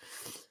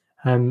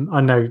 I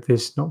know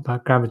this is not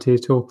about Gravity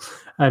at all.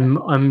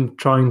 I'm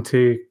trying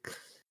to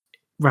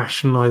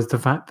rationalise the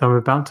fact that I'm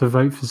about to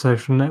vote for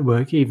Social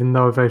Network, even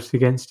though I voted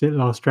against it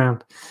last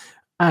round.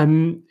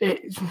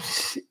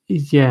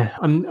 Yeah,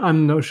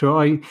 I'm not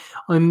sure.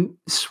 I'm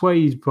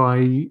swayed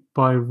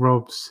by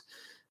Rob's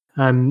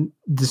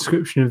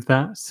description of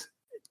that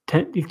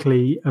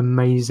technically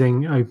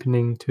amazing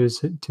opening to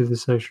the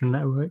Social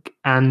Network,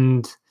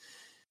 and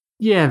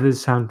yeah, the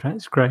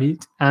soundtrack's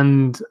great.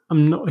 And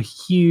I'm not a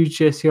huge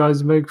Jesse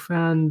Eisenberg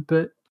fan,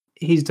 but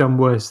he's done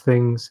worse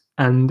things,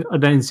 and I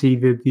don't see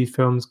these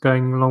films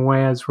going a long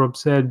way, as Rob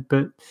said.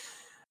 But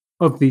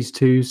of these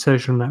two,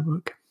 Social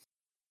Network.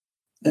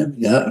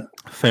 Yeah,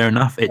 fair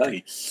enough.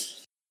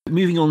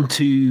 Moving on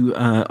to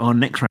our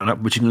next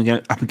roundup, which is going to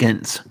go up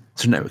against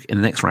Social Network in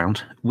the next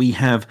round. We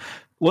have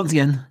once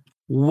again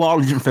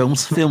wildly different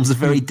films of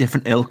very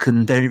different ilk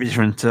and very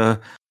different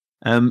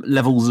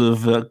levels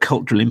of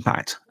cultural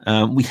impact.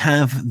 We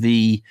have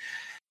the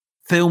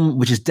film,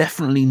 which is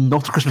definitely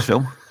not a Christmas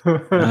film,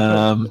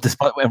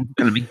 despite whatever it's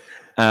going to be.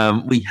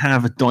 We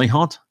have Die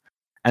Hard,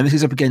 and this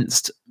is up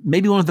against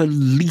maybe one of the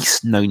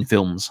least known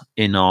films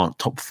in our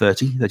top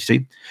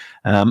 32,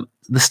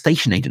 The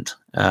Station Agent.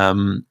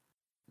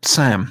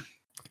 Sam,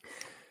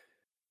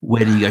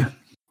 where do you go?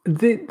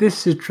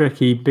 This is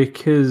tricky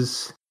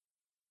because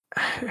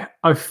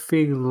I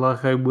feel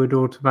like I would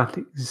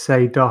automatically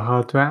say Die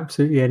Hard to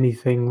absolutely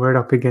anything right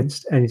up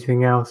against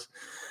anything else.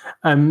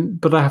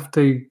 But I have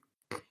to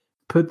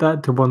put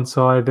that to one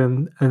side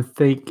and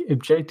think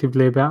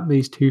objectively about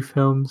these two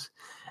films.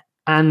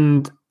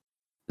 And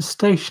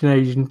Station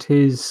Agent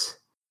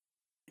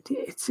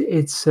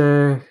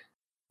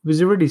was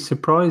a really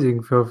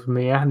surprising film for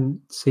me. I hadn't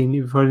seen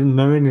it before. I didn't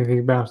know anything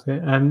about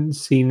it. I hadn't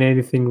seen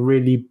anything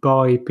really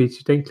by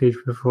Peter Dinklage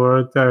before,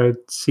 although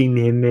I'd seen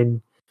him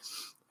in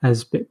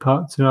as bit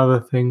parts and other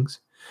things.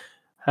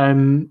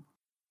 I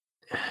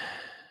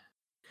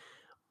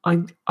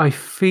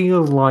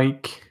feel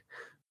like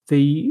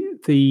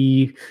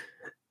the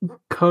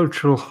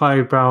cultural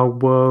highbrow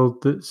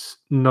world that's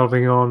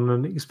nodding on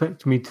and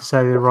expecting me to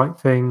say the right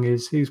thing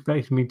is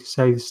expecting me to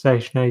say The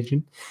Station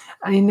Agent.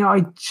 And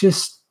I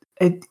just,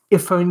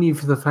 if only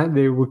for the fact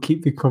that it will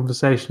keep the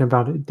conversation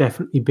about it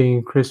definitely being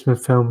a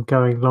Christmas film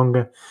going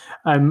longer,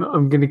 I'm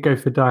going to go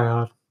for Die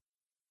Hard.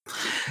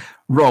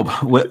 Rob,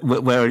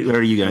 where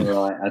are you going?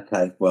 Right,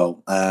 okay.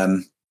 Well,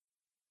 I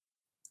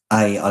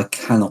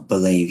cannot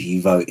believe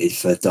you voted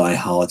for Die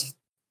Hard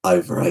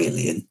over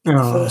Alien in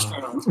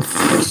the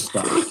first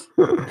stuff.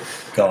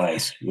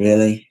 Guys,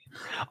 really?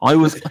 I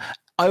was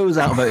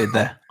outvoted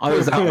there. I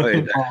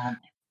can't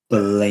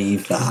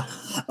believe that.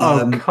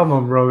 Come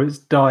on, Rob, it's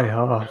Die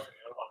Hard.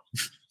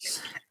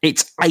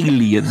 It's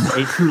Alien.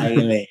 It's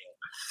Alien.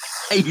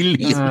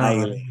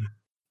 Alien.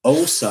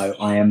 Also,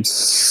 I am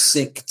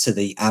sick to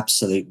the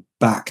absolute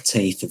back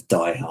teeth of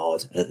Die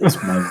Hard at this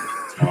moment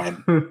in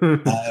time.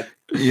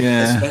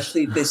 Yeah.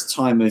 Especially this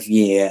time of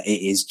year,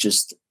 it is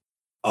just,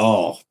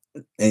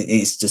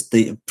 it's just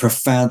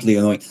profoundly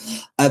annoying.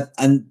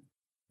 And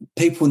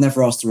people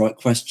never ask the right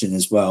question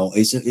as well.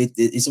 It's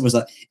always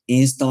like,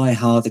 is Die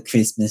Hard a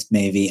Christmas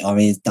movie or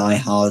is Die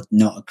Hard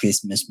not a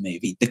Christmas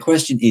movie? The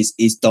question is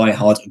Die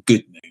Hard a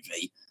good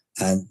movie?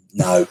 And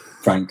no,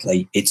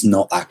 frankly, it's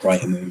not that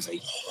great a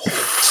movie.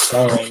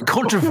 Sorry.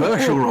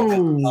 Controversial,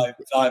 Rob.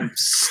 I'm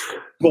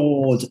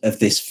bored of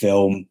this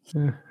film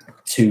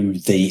to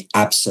the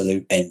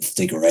absolute nth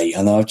degree,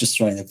 and I've just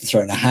thrown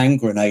a hand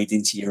grenade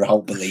into your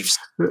whole beliefs.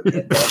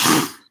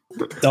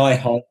 Die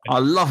Hard. I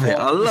love it.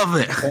 I love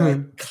it.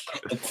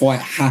 Quite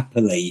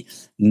happily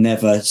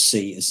never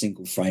see a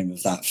single frame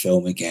of that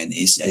film again.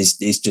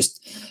 It's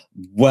just,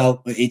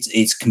 well,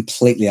 it's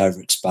completely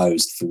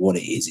overexposed for what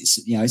it is. It's,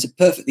 you know, it's a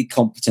perfectly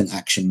competent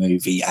action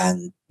movie,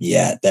 and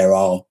yeah, there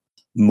are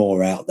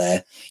more out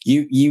there.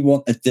 You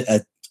want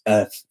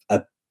a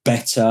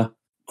better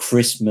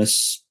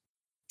Christmas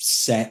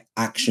set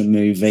action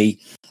movie?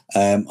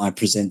 I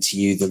present to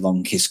you The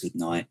Long Kiss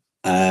Goodnight.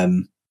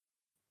 I'm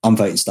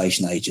voting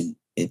Station Agent.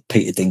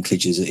 Peter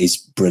Dinklage is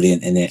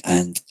brilliant in it,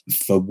 and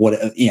for what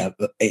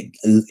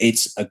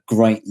it's a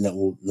great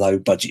little low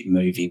budget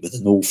movie with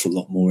an awful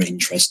lot more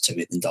interest to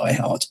it than Die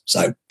Hard.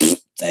 So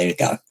there you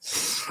go.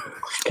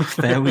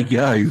 There we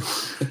go.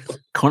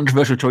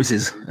 Controversial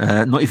choices.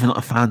 Not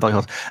a fan of Die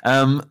Hard.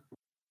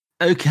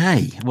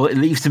 Okay, well, it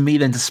leaves to me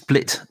then to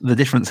split the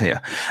difference here.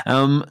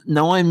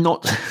 Now, I'm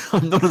not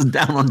as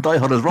down on Die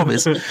Hard as Rob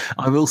is.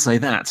 I will say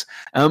that.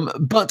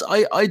 But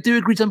I do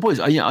agree to some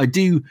points.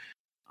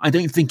 I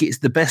don't think it's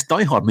the best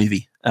Die Hard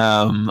movie.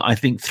 I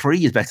think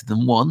 3 is better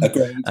than 1.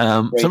 Agreed.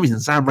 For some reason,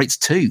 Sam rates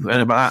 2.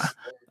 And about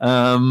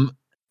that.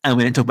 And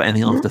we don't talk about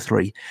anything after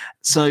 3.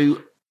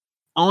 So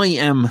I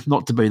am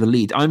not to bury the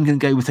lead. I'm going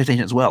to go with Station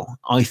Agent as well.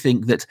 I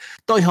think that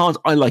Die Hard,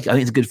 I like it. I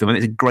think it's a good film. I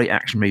think it's a great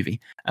action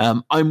movie.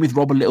 I'm with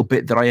Rob a little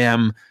bit that I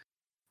am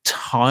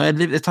tired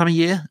of it this time of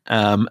year.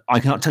 I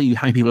can't tell you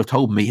how many people have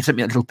told me. He sent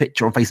me that little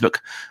picture on Facebook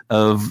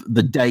of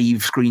the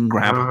Dave screen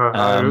grab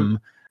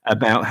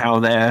about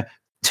how they're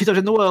 2 times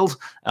in the world.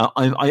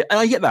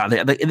 I get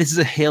that. This is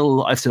a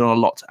hill I've stood on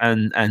a lot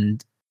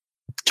and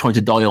tried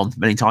to die on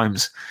many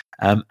times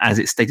as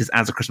its status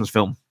as a Christmas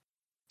film.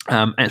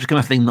 And it's become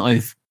a thing that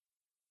I've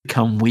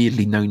become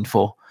weirdly known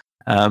for.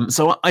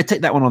 So I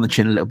take that one on the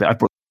chin a little bit. I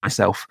brought it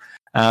myself.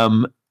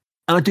 And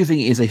I do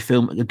think it is a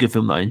good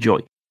film that I enjoy.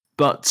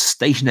 But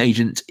Station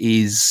Agent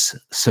is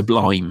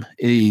sublime.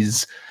 It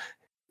is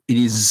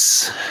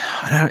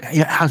I don't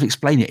know how to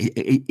explain it.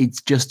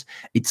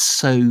 It's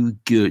so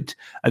good.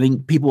 I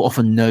think people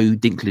often know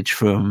Dinklage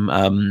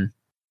from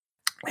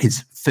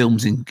his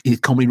films in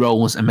his comedy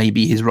roles and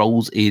maybe his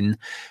roles in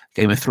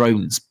Game of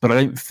Thrones. But I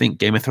don't think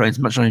Game of Thrones,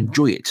 much as I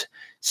enjoy it,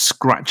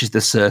 scratches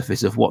the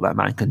surface of what that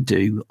man can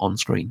do on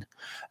screen.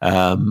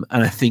 And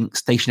I think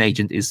Station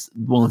Agent is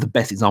one of the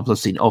best examples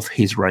I've seen of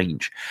his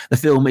range. The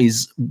film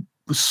is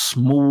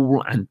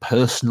small and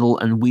personal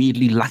and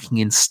weirdly lacking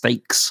in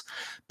stakes,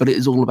 but it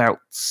is all about,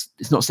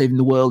 it's not saving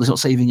the world, it's not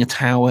saving a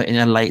tower in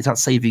LA, it's about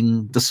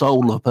saving the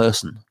soul of a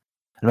person,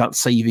 and about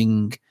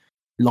saving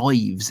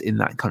lives in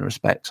that kind of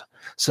respect.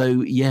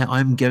 So yeah,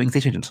 I'm going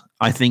Station Agent.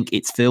 I think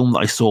it's film that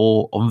I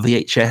saw on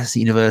VHS at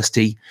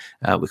university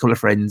with a couple of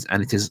friends,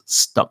 and it has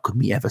stuck with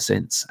me ever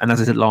since. And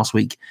as I said last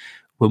week,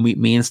 when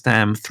me and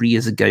Stam 3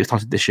 years ago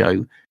started the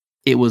show,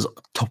 it was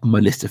top of my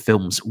list of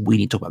films. We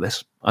need to talk about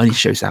this. I need to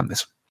show Sam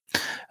this.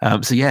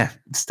 So yeah,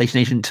 Station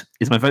Agent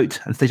is my vote,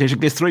 and Station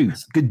Agent goes through.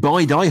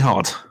 Goodbye, Die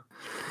Hard.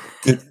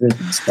 Good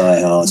riddance,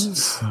 Die Hard.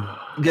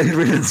 Good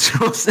riddance,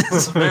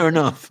 Fair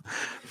enough.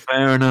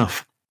 Fair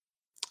enough.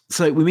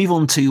 So we move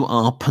on to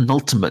our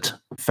penultimate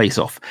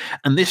face-off,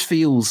 and this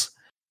feels,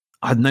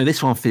 I don't know,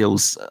 this one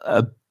feels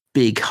a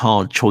big,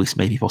 hard choice,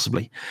 maybe,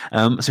 possibly.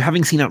 So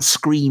having seen out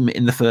Scream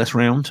in the first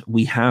round,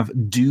 we have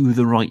Do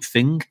the Right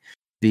Thing,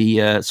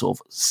 the sort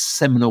of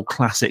seminal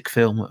classic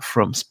film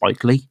from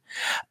Spike Lee,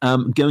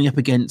 going up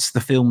against the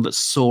film that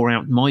saw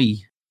out my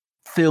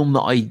film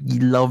that I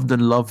loved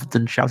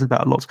and shouted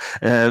about a lot.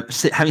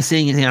 Having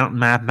seen it out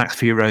Mad Max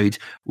Fury Road,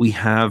 we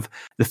have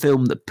the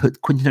film that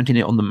put Quentin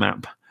Tarantino on the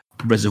map,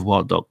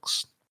 Reservoir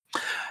Dogs.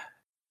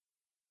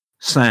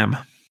 Sam,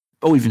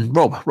 or even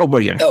Rob, where are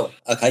you going? Oh,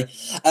 okay.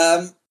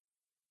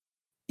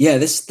 Yeah,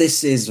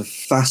 this is a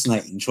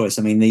fascinating choice.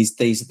 I mean,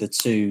 these are the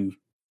two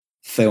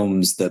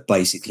films that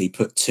basically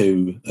put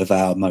two of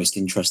our most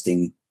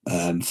interesting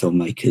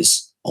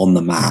filmmakers on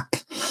the map.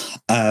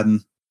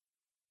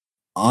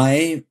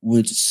 I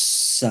would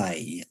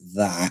say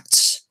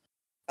that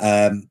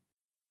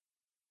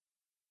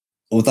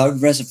although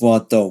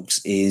Reservoir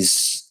Dogs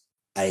is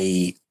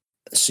a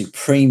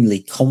supremely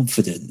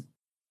confident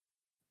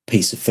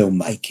piece of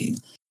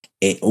filmmaking,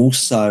 it's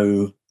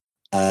also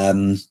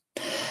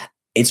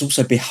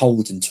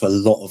beholden to a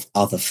lot of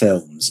other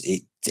films.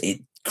 It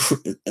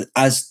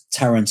as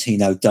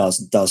Tarantino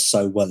does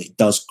so well, it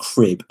does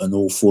crib an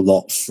awful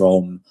lot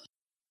from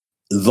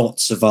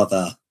lots of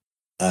other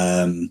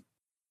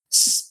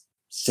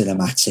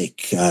cinematic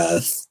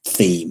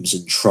themes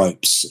and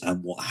tropes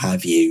and what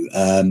have you.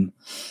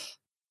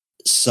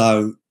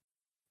 So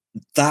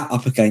that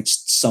up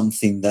against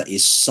something that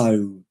is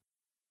so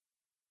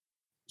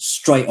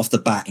straight off the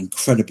bat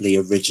incredibly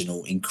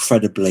original,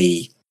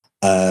 incredibly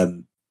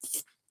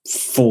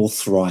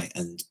forthright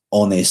and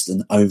honest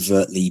and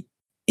overtly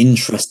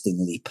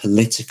interestingly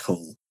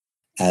political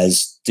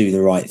as Do the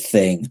Right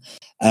Thing.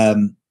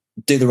 Do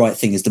the Right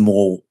Thing is the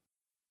more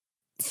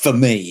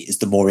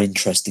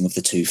interesting of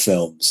the two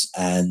films,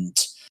 and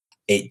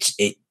it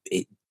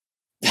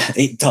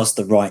does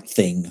the right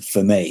thing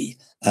for me.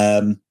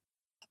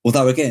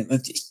 Although again,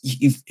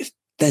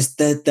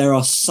 there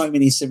are so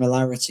many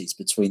similarities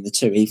between the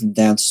two, even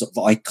down to sort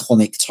of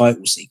iconic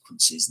title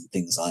sequences and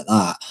things like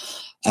that.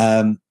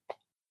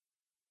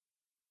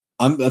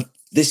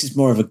 This is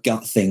more of a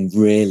gut thing,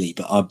 really,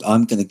 but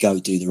I'm going to go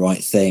Do the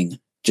Right Thing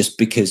just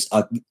because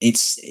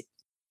it's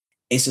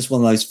just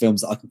one of those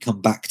films that I can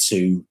come back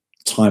to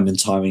time and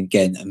time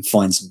again and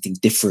find something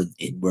different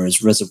in.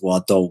 Whereas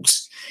Reservoir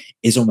Dogs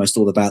is almost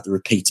all about the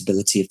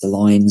repeatability of the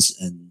lines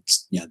and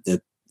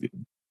the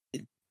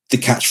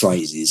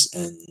catchphrases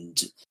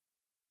and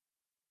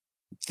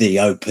the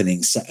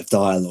opening set of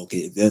dialogue,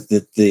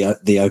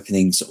 the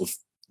opening sort of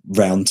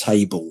round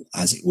table,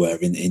 as it were,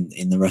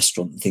 in the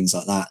restaurant and things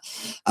like that.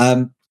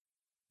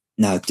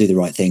 No, Do the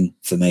Right Thing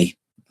for me,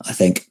 I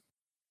think.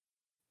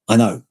 I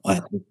know.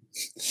 I'm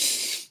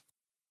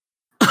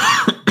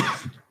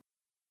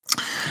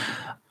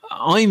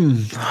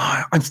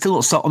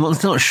still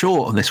not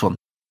sure on this one.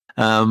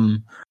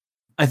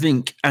 I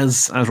think,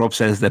 as Rob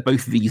says,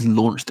 both of these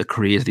launched the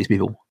careers of these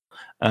people.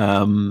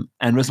 And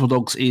Reservoir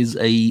Dogs is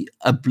a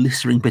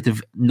blistering bit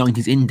of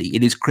 90s indie.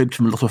 It is cribbed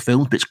from a lot of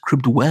films, but it's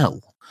cribbed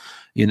well.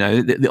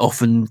 The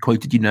often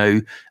quoted,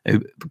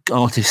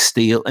 artists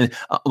steal,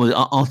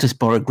 artists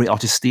borrow, great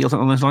artists steal,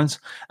 something along those lines.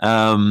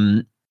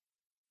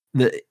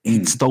 That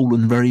it's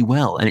stolen very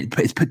well, and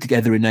it's put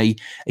together in a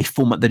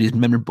format that is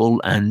memorable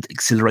and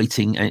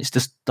exhilarating, and it's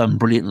just done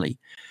brilliantly.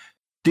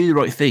 Do the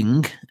Right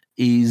Thing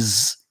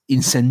is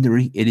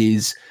incendiary. It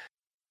is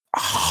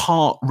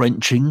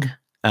heart-wrenching,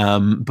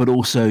 but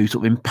also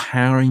sort of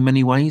empowering in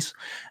many ways.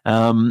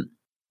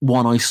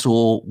 One I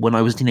saw when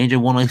I was a teenager,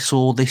 one I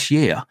saw this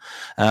year.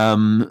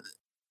 So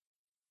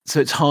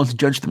it's hard to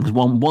judge them because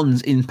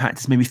one's impact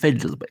has maybe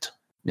faded a little bit.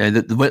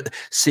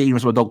 Seeing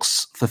Reservoir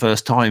Dogs for the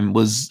first time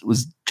was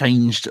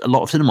changed a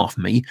lot of cinema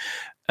for me,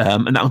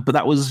 and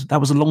that was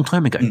a long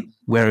time ago.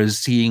 Whereas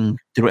seeing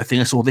The Right Thing,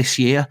 I saw this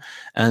year,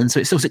 and so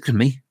it still sticks with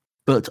me.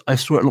 But I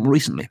saw it a lot more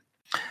recently.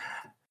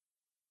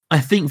 I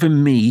think for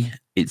me,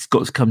 it's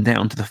got to come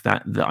down to the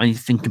fact that I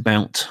think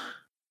about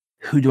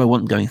who do I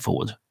want going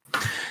forward.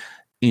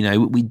 We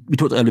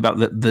talked earlier about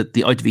the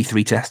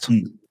ITV3 test,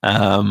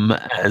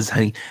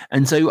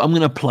 and so I'm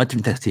going to apply to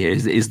the test here.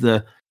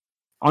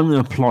 I'm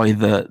going to apply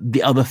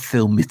the other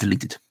film is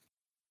deleted.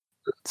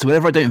 So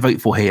whatever I don't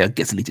vote for here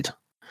gets deleted.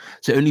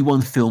 So only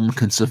one film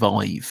can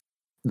survive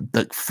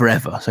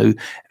forever. So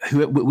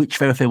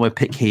whichever film I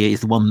pick here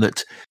is the one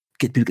that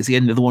gets the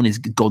end. The other one is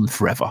gone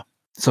forever.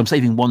 So I'm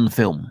saving one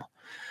film.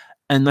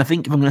 And I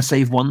think if I'm going to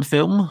save one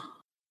film,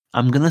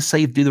 I'm going to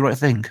save Do the Right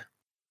Thing.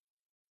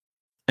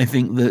 I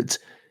think that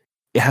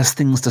it has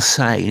things to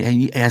say,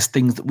 and it has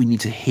things that we need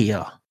to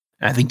hear.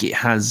 I think it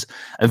has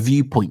a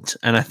viewpoint,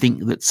 and I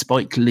think that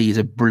Spike Lee is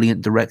a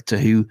brilliant director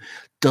who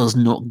does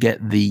not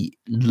get the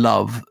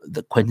love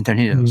that Quentin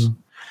Tarantino does. And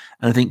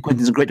I think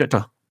Quentin's a great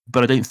director,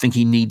 but I don't think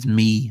he needs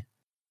me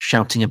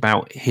shouting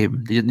about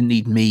him. He doesn't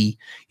need me,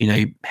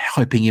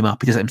 hyping him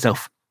up. He does it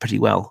himself pretty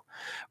well.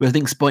 Whereas I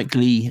think Spike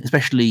Lee,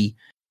 especially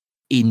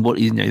in what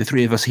the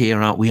three of us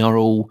here we are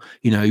all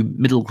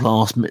middle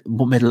class,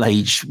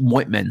 middle-aged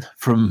white men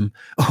and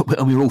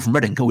we're all from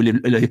Reading.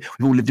 We've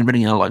all lived in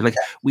Reading in our life. Like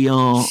we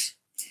are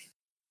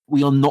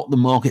not the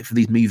market for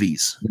these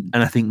movies,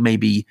 and I think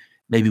maybe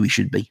we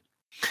should be.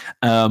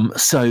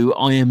 So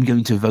I am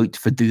going to vote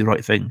for Do the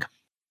Right Thing.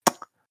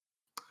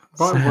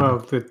 Right, well,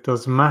 that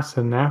doesn't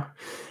matter now.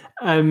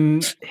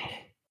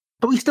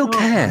 But we still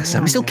care,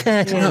 Sam. We still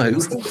care to know.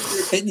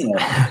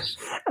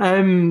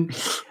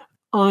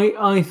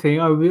 I think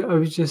I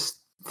was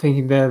just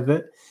thinking there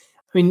that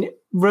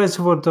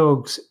Reservoir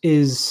Dogs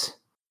is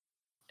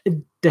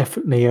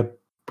definitely a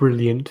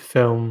brilliant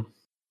film,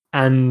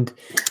 and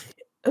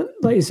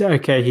like you said,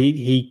 okay,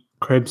 he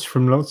cribs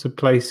from lots of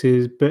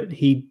places, but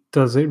he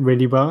does it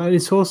really well. And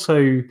it's also,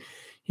 you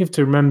have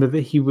to remember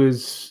that he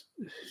was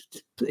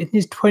in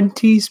his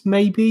 20s,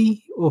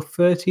 maybe, or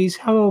 30s.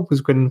 How old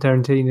was Quentin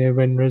Tarantino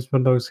when Reservoir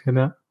Dogs came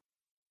out?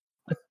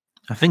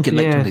 I think in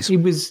late 20s. He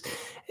was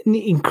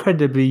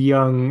incredibly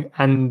young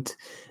and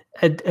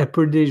a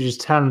prodigious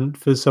talent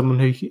for someone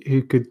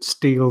who could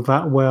steal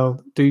that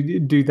well,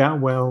 do that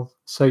well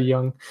so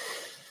young.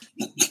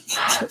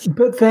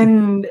 But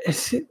then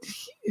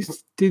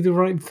Do the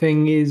Right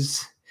Thing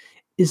is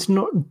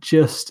not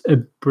just a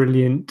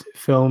brilliant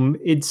film.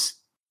 It's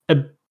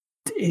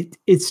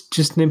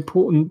just an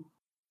important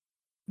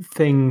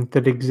thing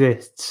that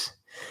exists.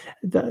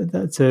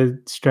 That's a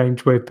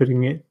strange way of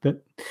putting it,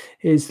 but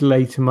it's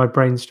late and my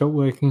brain stopped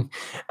working.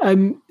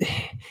 My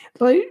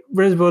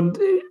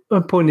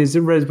point is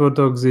that Reservoir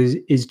Dogs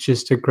is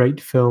just a great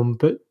film,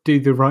 but Do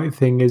the Right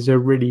Thing is a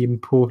really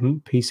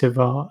important piece of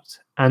art.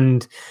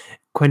 And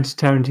Quentin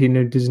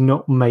Tarantino does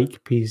not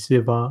make pieces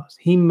of art.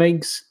 He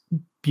makes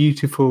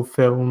beautiful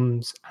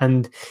films,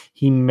 and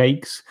he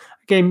makes,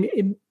 again,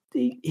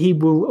 he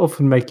will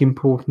often make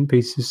important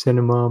pieces of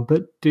cinema,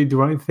 but Do the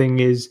Right Thing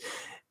is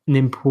an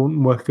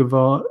important work of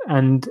art,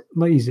 and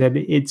like you said,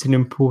 it's an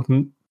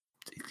important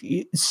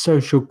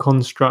social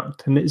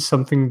construct, and it's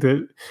something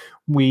that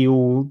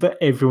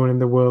everyone in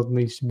the world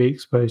needs to be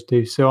exposed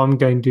to. So I'm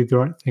going to Do the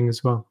Right Thing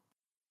as well.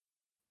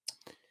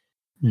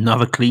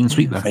 Another clean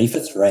sweep there. 3 for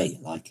 3,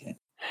 like it.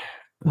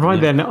 Right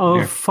then,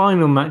 our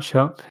final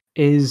matchup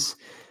is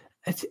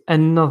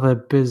another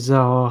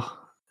bizarre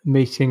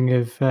meeting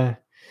of,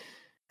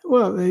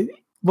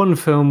 one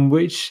film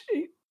which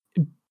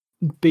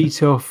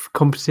beat off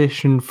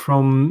competition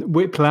from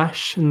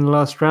Whiplash in the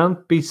last round,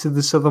 Beasts of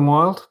the Southern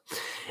Wild,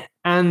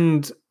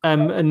 and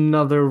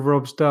another of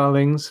Rob's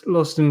darlings,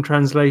 Lost in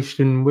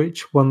Translation,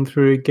 which won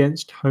through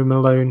against Home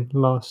Alone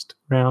last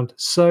round.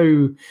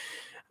 So,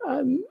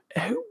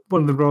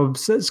 one of the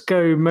Robs, let's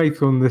go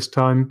Maythorn this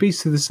time.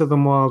 Beasts of the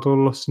Southern Wild or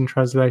Lost in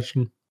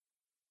Translation?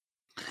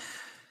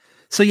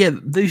 So yeah,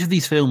 those are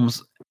these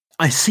films.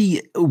 I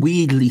see a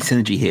weirdly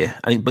synergy here.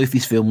 I think both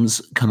these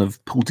films kind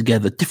of pull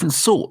together different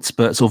sorts,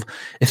 but sort of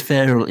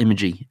ethereal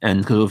imagery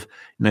and sort of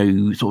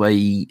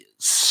a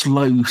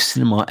slow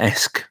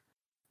cinema-esque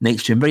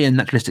nature and very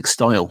naturalistic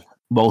style.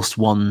 Whilst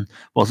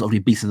obviously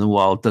Beasts in the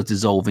Wild does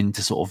dissolve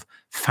into sort of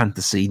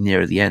fantasy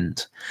near the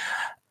end.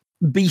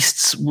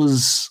 Beasts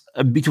was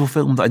a beautiful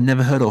film that I'd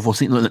never heard of or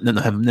seen.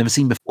 I've never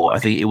seen before. I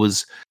think it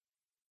was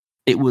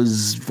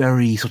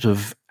very sort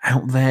of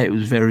out there. It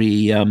was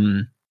very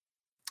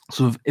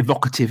sort of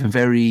evocative and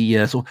very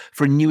sort of,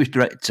 for a newish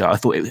director, I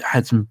thought it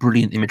had some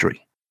brilliant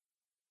imagery.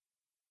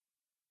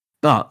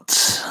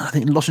 But I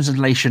think Lost in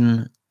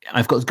Translation,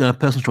 I've got to go a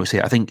personal choice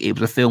here. I think it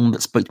was a film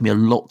that spoke to me a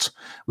lot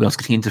when I was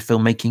getting into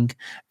filmmaking.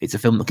 It's a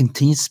film that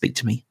continues to speak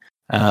to me.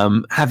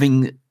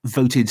 Having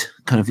voted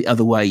kind of the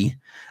other way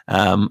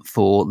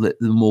for the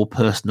more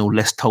personal,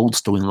 less told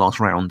story in the last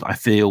round, I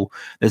feel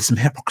there's some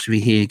hypocrisy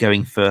here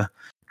going for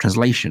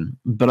Translation,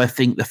 but I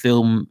think the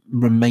film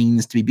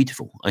remains to be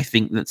beautiful. I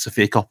think that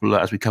Sofia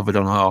Coppola, as we covered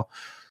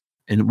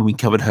when we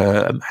covered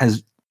her,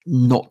 has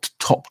not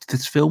topped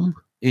this film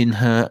in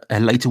her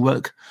later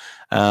work,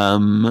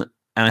 and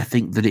I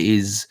think that it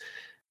is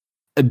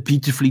a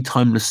beautifully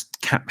timeless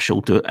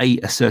capsule to a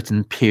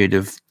certain period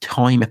of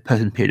time, a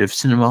certain period of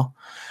cinema,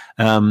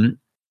 and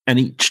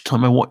each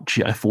time I watch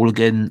it, I fall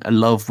again in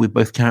love with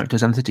both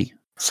characters and city.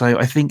 So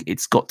I think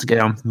it's got to go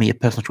down for me a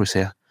personal choice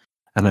here.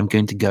 And I'm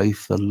going to go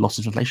for Lost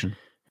in Translation.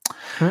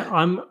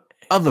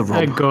 Other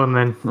Rob. Go on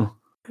then. Oh.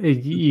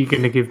 You're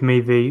going to give me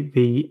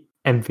the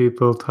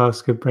enviable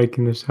task of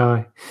breaking the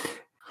tie.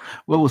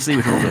 Well, we'll see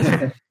which one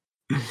it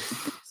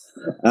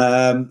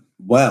is.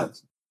 Well,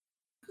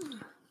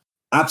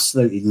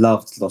 absolutely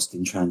loved Lost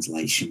in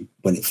Translation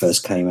when it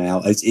first came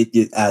out. As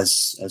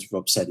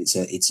Rob said, it's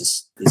a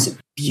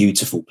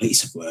beautiful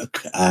piece of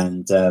work,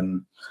 and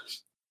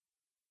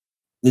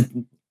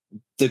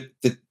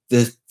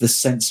the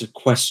sense of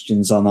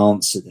questions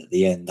unanswered at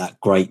the end, that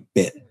great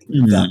bit,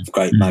 that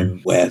great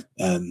moment where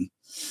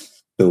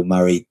Bill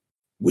Murray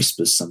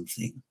whispers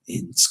something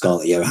in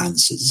Scarlett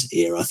Johansson's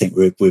ear. I think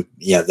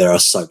there are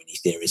so many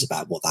theories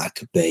about what that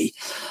could be.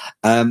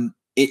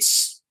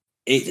 It's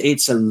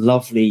a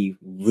lovely,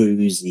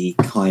 rosy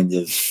kind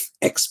of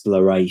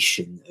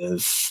exploration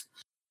of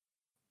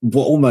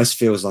what almost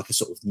feels like a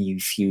sort of new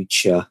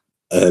future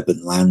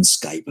urban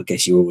landscape. I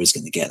guess you're always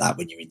going to get that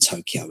when you're in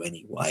Tokyo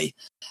anyway.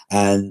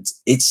 And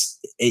it's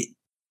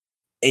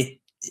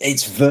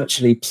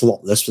virtually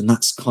plotless, and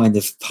that's kind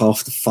of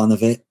half the fun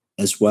of it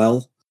as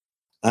well.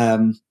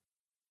 So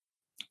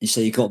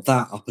you got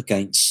that up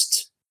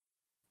against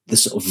the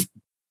sort of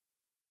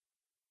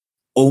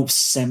all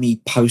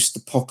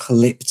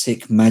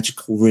semi-post-apocalyptic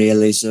magical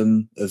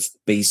realism of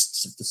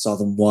Beasts of the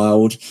Southern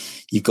Wild.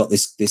 You've got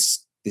this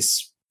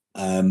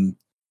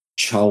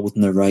child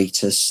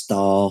narrator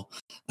star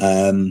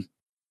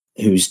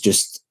who's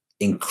just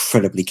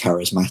incredibly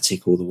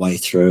charismatic all the way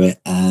through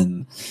it.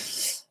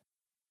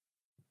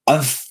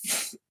 I've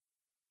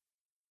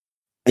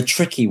a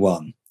tricky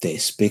one,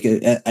 this, because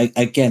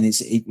again, you're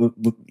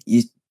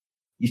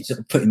sort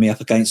of putting me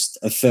up against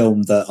a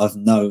film that I've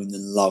known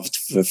and loved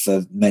for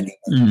many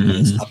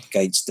years, up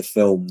against a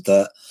film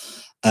that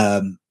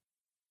I'm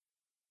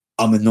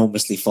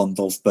enormously fond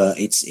of, but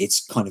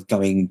it's kind of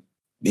going,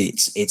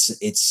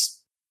 it's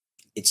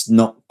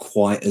not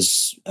quite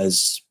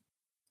as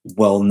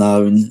well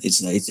known.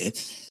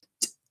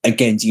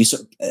 Again, do you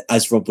sort of,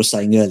 as Rob was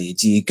saying earlier,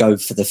 do you go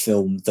for the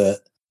film that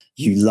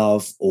you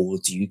love, or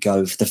do you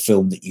go for the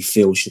film that you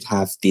feel should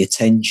have the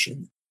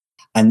attention?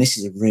 And this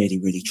is a really,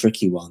 really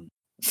tricky one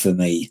for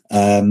me.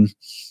 I'm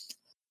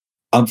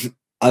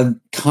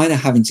kind of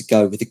having to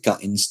go with the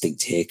gut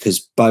instinct here,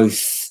 because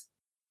both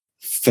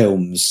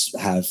films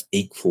have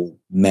equal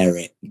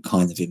merit,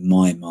 kind of in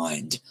my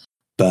mind.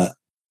 But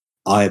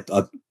I'm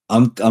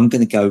going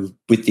to go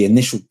with the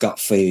initial gut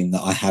feeling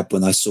that I had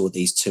when I saw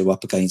these two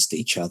up against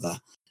each other,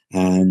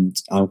 and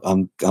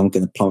I'm going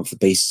to plummet for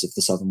Beasts of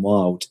the Southern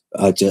Wild.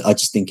 I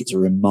just think it's a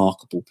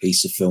remarkable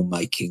piece of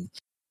filmmaking.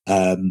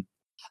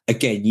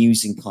 Again,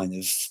 using kind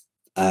of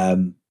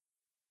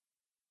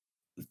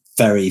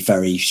very,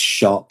 very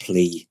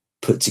sharply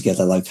put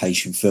together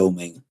location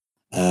filming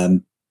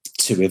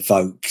to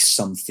evoke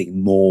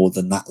something more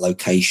than that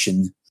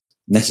location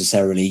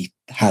necessarily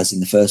has in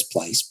the first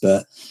place.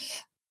 But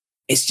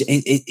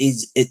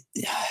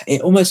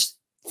it almost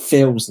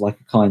feels like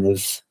a kind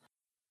of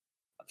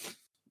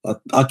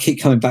I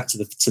keep coming back to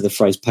the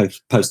phrase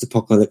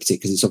post-apocalyptic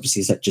because it's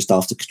obviously set just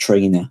after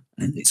Katrina,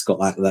 and it's got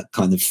that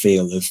kind of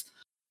feel of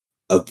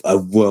a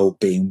world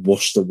being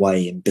washed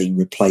away and being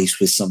replaced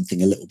with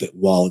something a little bit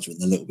wilder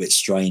and a little bit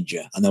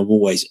stranger. And I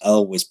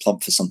always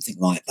plump for something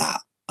like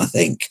that, I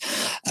think.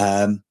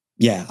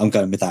 Yeah, I'm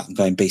going with that. I'm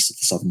going Beast of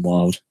the Southern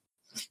Wild.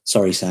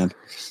 Sorry, Sam.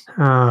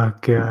 Oh,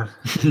 God.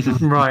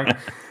 Right.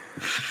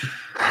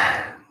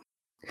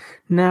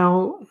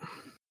 Now,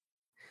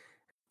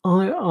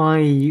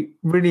 I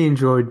really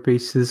enjoyed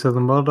Beast of the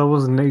Southern Wild. I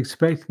wasn't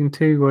expecting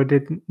to. I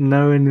didn't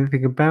know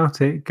anything about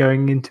it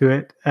going into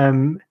it.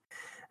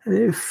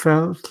 It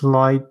felt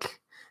like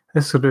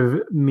a sort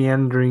of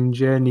meandering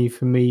journey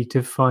for me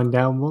to find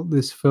out what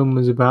this film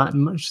was about,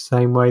 in much the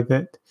same way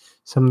that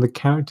some of the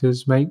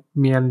characters make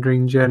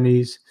meandering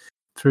journeys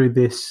through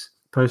this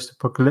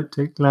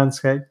post-apocalyptic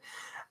landscape.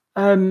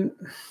 And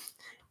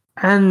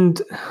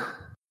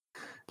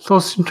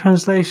Lost in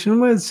Translation,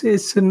 well,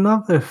 it's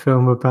another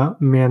film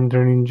about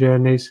meandering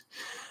journeys.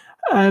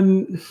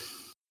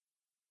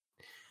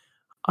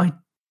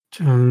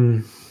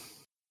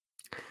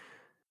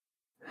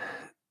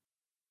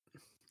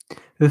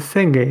 The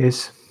thing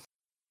is,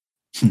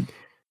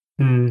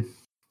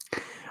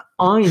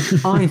 I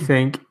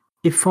think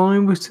if I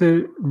were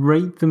to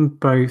rate them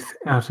both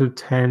out of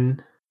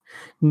 10,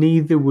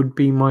 neither would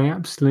be my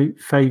absolute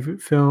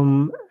favourite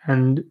film,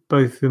 and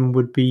both of them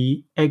would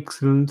be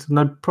excellent. And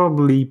I'd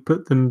probably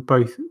put them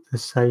both at the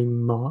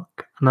same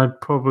mark. And I'd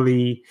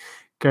probably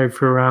go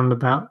for around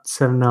about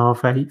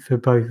 7.5, 8 for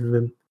both of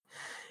them.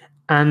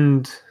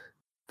 And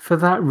for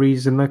that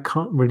reason, I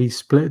can't really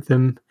split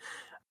them.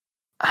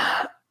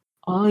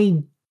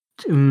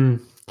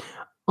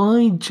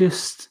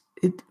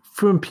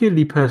 From a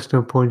purely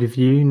personal point of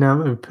view, now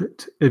that I've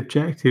put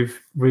objective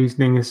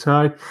reasoning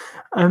aside,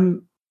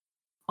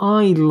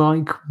 I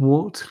like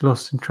what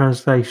Lost in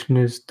Translation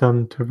has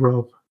done to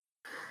Rob.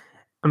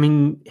 I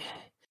mean,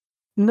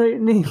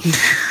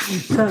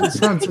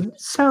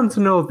 sounds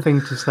an odd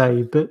thing to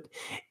say, but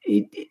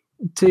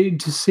to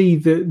see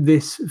that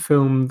this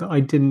film that I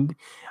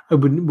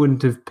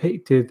wouldn't have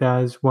picked it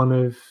as one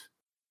of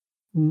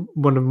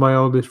my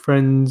oldest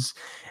friends'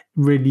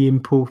 really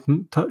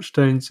important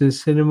touchstones in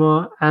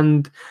cinema,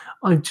 and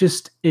I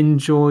just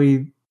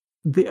enjoy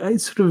I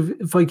sort of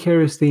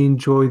vicariously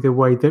enjoy the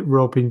way that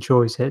Rob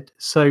enjoys it.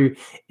 So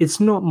it's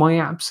not my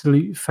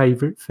absolute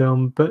favourite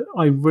film, but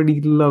I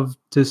really love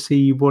to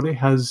see what it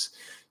has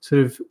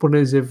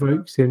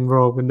evoked in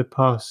Rob in the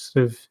past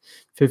sort of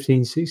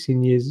 15,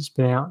 16 years it's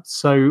been out.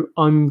 So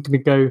I'm going to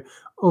go,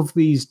 of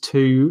these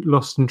two,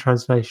 Lost in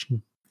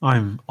Translation.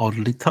 I'm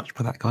oddly touched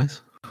by that,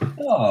 guys.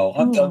 Oh,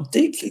 I'm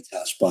deeply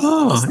touched by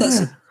that. That's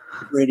a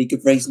really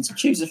good reason to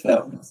choose a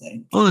film, I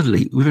think.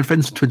 Honestly, we've been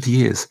friends for 20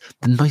 years.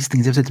 The nice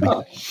things they've said to me.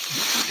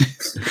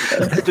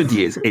 20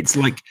 years. It's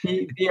like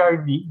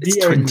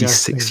it's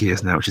 26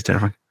 years now, which is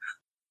terrifying.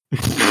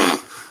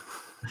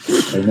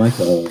 Oh my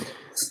God.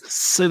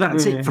 So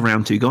that's it for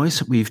round 2,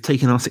 guys. We've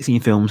taken our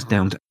 16 films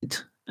down to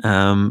 8.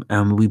 And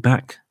we'll be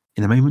back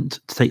in a moment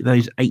to take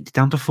those 8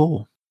 down to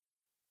 4.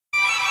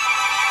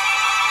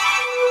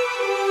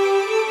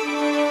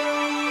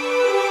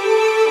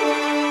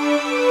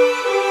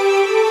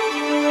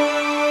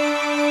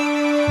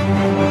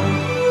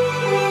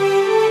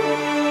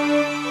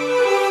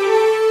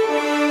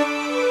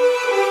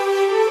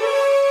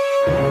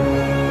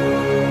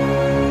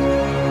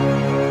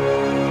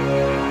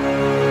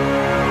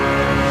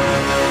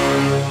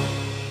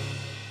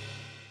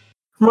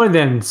 Right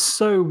then,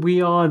 so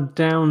we are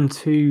down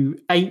to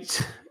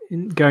 8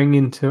 going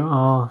into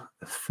our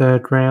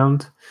third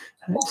round.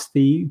 It's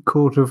the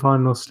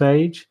quarterfinal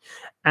stage.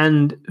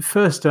 And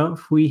first up,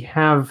 we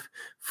have,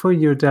 for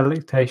your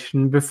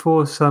delectation,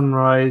 Before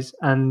Sunrise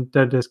and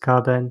Deux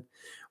Jardins,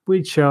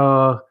 which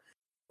are,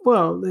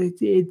 well,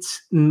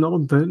 it's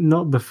not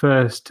the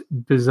first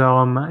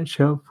bizarre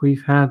matchup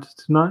we've had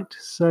tonight.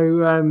 So,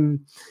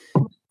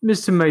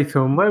 Mr.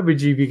 Maythorne, where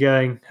would you be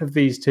going of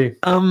these two?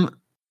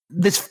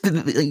 Both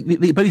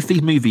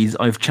these movies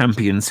I've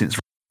championed since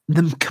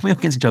them coming up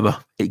against each other.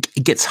 It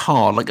gets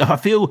hard. Like I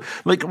feel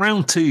like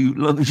round 2,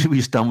 like we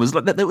just done, was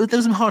like there was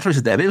some hard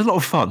choices there. But it was a lot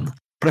of fun.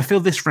 But I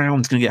feel this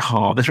round's going to get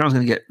hard. This round's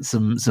going to get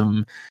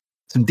some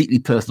deeply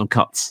personal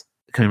cuts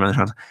coming around this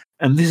round,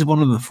 and this is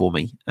one of them for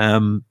me.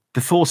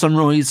 Before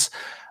Sunrise,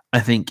 I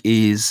think,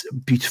 is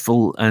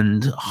beautiful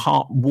and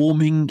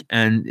heartwarming,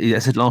 and as I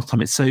said last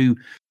time, it's so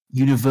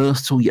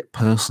universal yet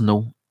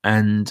personal,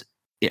 and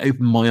it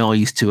opened my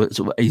eyes to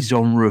a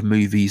genre of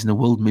movies and a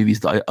world of movies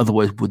that I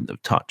otherwise wouldn't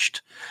have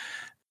touched.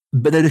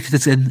 But then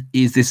again,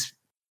 is this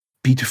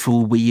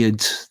beautiful,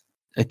 weird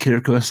Akira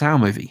Kurosawa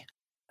movie.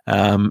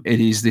 It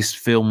is this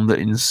film that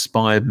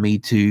inspired me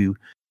to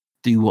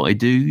do what I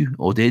do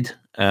or did.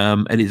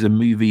 It is a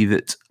movie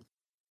that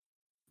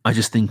I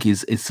just think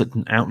is such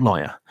an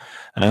outlier.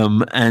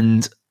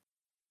 And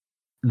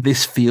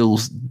this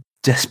feels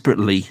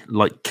desperately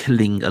like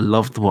killing a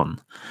loved one.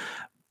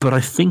 But I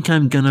think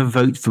I'm going to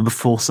vote for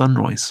Before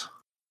Sunrise.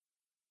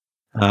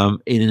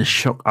 in a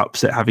shock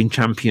upset, having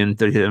championed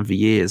WWE for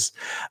years.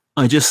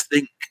 I just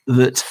think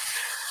that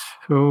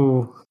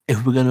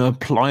if we're going to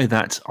apply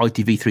that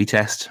ITV3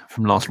 test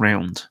from last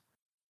round,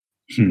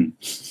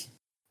 Dodos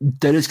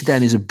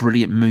Caden is a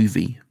brilliant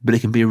movie, but it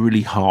can be a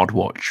really hard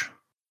watch.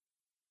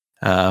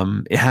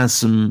 It has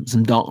some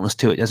darkness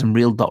to it. It has some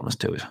real darkness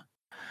to it.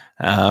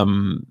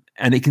 And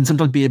it can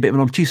sometimes be a bit of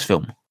an obtuse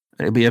film.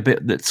 It'll be a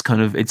bit that's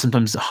it's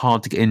sometimes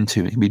hard to get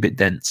into. It can be a bit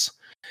dense.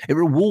 It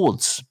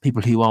rewards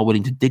people who are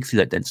willing to dig through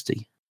that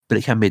density, but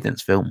it can be a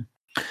dense film.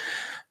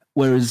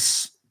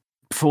 Whereas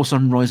Before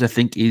Sunrise, I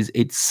think it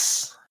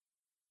has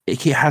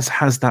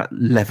that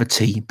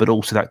levity, but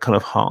also that kind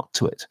of heart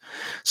to it.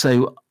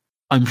 So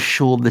I'm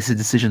sure this is a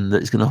decision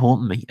that is going to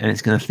haunt me and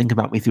it's going to think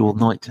about me through all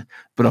night.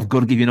 But I've got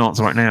to give you an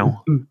answer right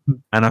now, and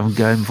I'm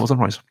going Before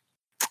Sunrise.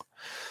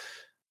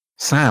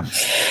 Sam.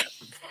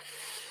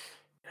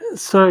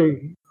 So,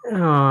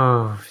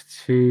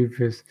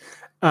 jeepers.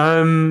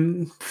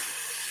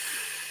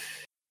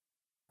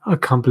 I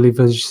can't believe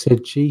I just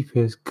said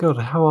jeepers. God,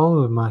 how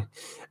old am I?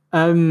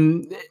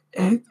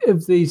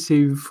 Of these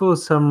two, Before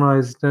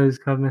Sunrise, Dodos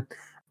Caden.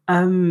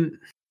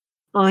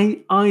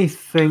 I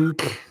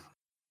think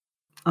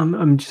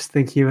I'm just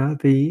thinking about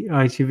the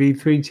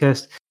ITV3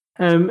 test.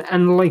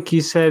 And like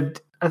you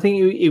said, I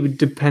think it would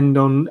depend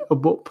on at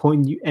what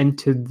point you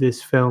entered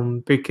this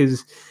film,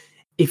 because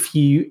if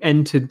you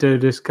entered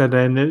Dodos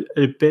Caden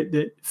a bit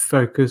that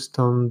focused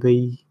on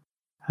the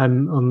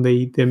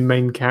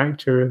main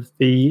character of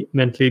the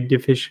mentally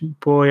deficient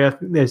boy, I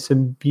think there's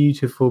some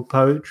beautiful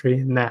poetry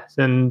in that,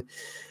 and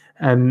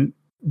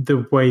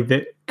the way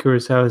that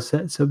Kurosawa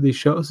sets up these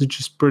shots are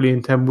just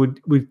brilliant and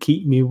would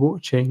keep me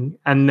watching.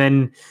 And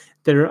then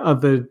there are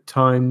other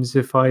times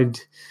if I'd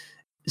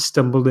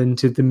stumbled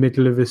into the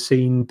middle of a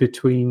scene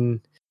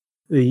between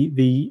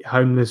the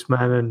homeless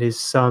man and his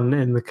son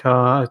in the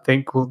car, I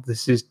think, well,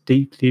 this is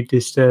deeply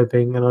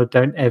disturbing and I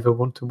don't ever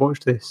want to watch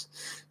this.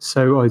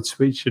 So I'd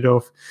switch it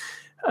off.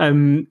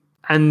 And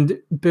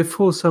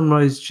Before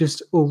Sunrise,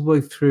 just all the way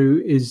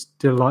through, is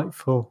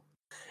delightful.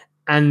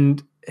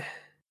 And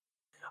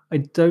I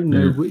don't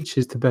know which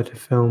is the better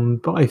film,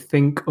 but I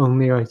think on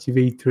the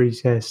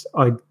ITV3 test,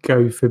 I'd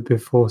go for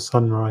Before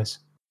Sunrise.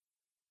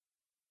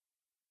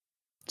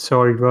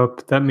 Sorry,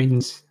 Rob, that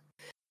means...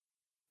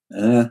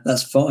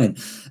 That's fine.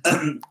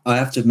 I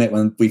have to admit,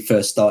 when we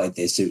first started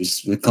this, it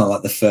was kind of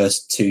like the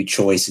first two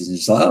choices. And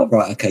it's like, oh,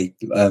 right, okay.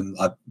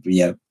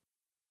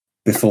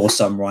 Before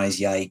Sunrise,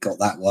 yay, got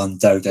that one.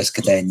 Dodos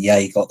Caden,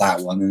 yay, got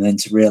that one. And then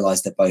to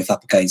realise they're both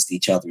up against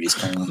each other is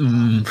kind of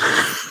like...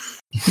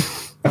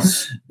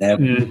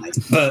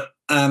 But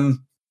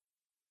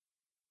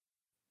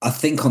I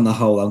think on the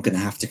whole, I'm going to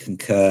have to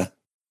concur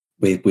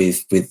with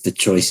the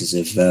choices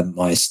of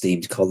my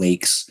esteemed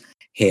colleagues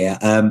here.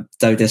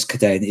 Dodos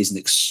Caden is an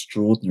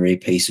extraordinary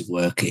piece of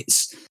work.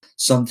 It's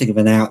something of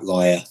an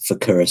outlier for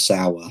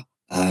Kurosawa,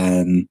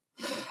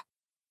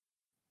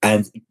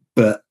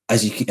 but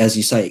as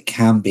you say, it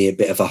can be a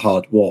bit of a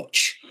hard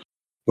watch.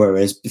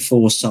 Whereas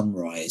Before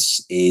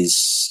Sunrise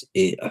it's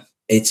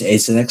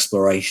an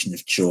exploration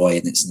of joy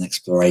and it's an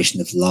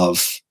exploration of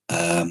love.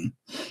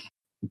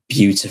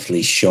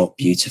 Beautifully shot,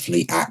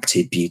 beautifully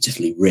acted,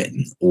 beautifully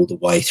written all the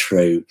way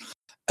through.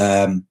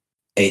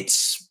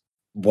 It's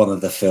one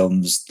of the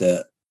films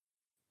that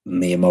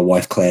me and my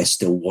wife Claire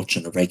still watch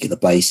on a regular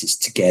basis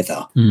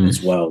together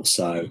as well.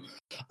 So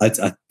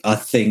I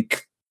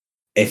think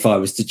if I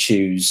was to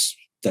choose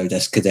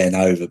Dodos Caden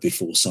over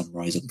Before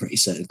Sunrise, I'm pretty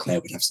certain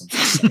Claire would have something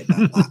to say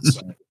about that.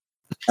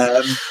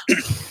 So,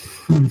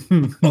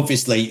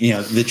 obviously,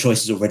 the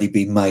choice has already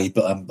been made,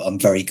 but I'm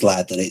very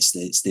glad that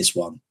it's this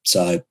one.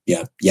 So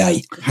yeah,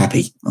 yay,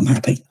 happy. I'm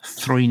happy.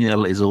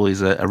 3-0 is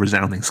always a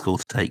resounding score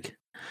to take.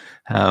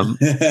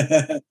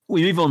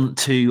 We move on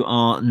to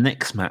our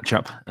next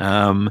matchup,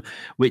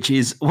 which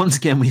is, once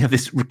again, we have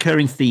this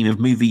recurring theme of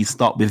movies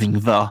start with going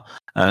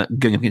up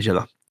against each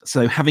other.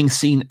 So having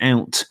seen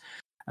out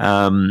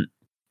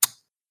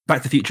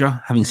Back to the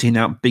Future, having seen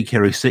out Big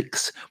Hero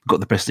 6, we've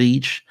got The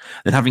Prestige.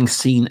 Then having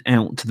seen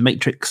out The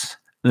Matrix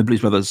and The Blues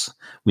Brothers,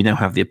 we now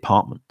have The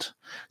Apartment.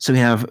 So we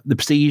have The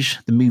Prestige,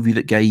 the movie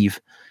that gave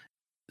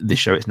this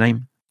show its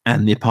name,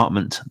 and The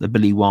Apartment, the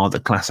Billy Wilder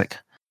classic.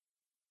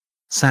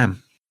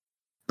 Sam.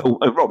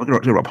 Rob.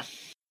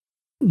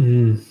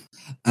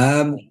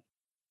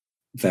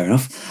 Fair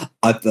enough.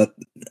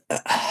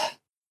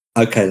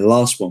 Okay, the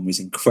last one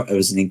was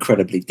was an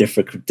incredibly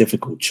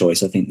difficult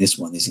choice. I think this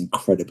one is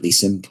incredibly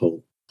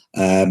simple.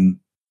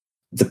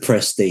 The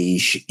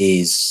Prestige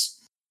is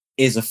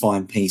a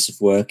fine piece of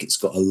work. It's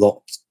got a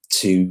lot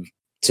to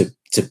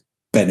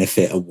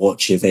benefit a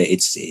watch of it.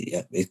 It's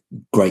a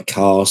great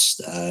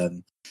cast.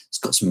 It's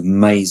got some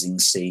amazing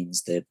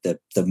scenes. The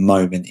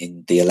moment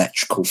in the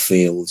electrical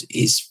field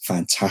is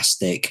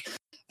fantastic.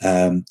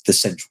 The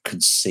central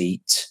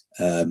conceit,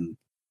 the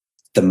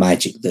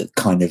magic that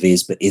kind of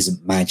is but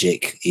isn't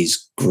magic,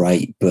 is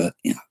great. But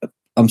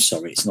I'm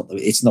sorry, it's not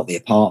The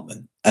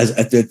Apartment.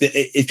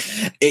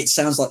 It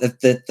sounds like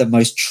the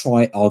most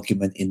trite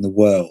argument in the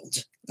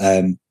world.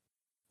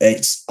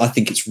 I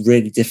think it's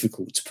really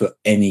difficult to put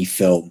any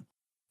film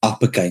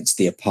up against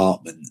The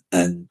Apartment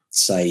and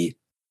say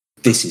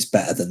this is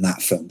better than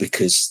that film,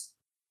 because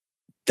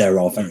there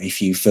are very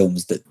few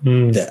films that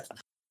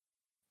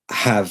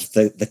have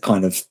the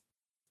kind of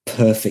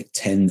perfect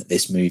 10 that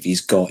this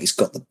movie's got. It's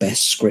got the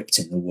best script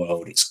in the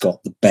world. It's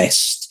got the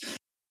best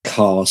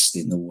cast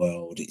in the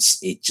world.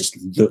 It just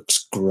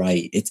looks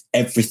great. It's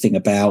everything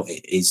about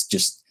it is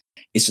just,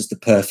 it's just the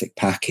perfect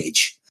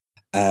package.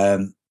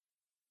 I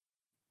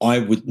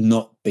would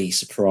not be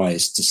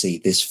surprised to see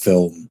this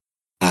film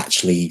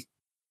actually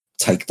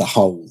take the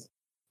whole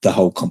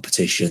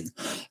competition.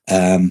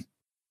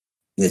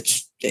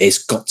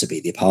 It's got to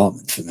be The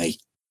Apartment for me.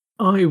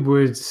 I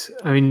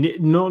mean,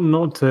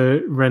 not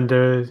to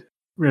render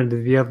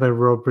the other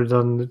Rob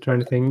redundant or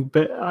anything,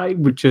 but I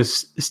would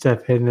just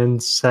step in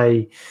and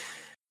say,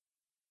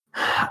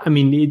 I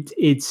mean,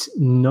 it's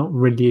not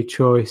really a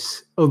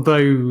choice.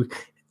 Although,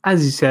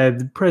 as you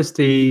said,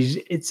 Prestige,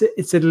 it's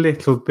a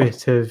little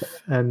bit of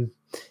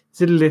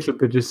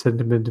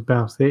sentiment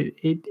about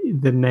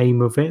it. The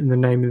name of it and the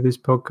name of this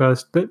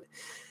podcast. But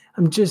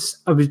I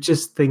was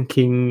just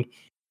thinking,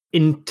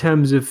 in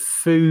terms of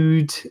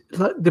food,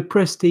 like the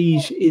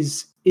Prestige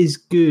is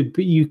good,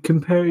 but you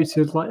compare it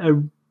to like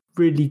a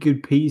really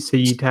good pizza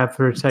you'd have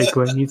for a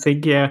takeaway, and you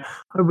think, yeah,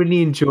 I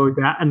really enjoyed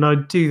that, and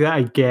I'd do that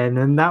again,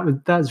 and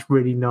that's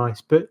really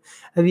nice. But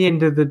at the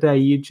end of the day,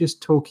 you're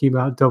just talking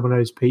about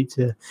Domino's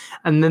pizza,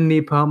 and then The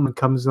Apartment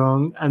comes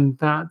along, and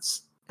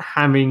that's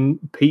having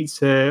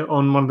pizza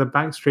on one of the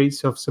back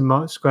streets of St.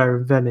 Mark's Square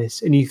in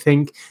Venice, and you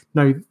think,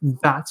 no,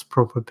 that's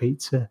proper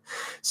pizza.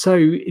 So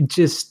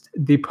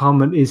The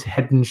Apartment is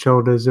head and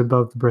shoulders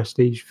above the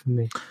Prestige for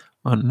me.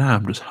 Oh, now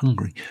I'm just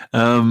hungry.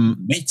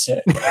 Me too.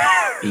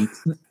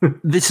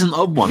 This is an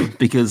odd one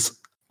because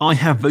I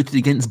have voted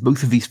against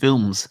both of these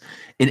films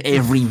in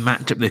every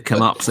matchup they've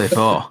come up so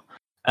far.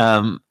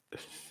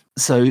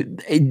 So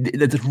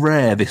it's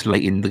rare this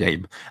late in the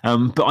game.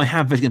 But I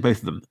have voted against both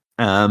of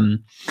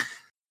them.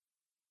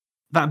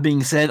 That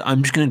being said,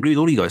 I'm just going to agree with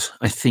all you guys.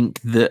 I think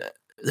that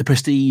the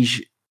Prestige,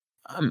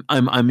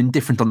 I'm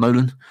indifferent on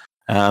Nolan,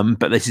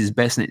 but this is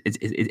best. And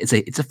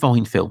it's a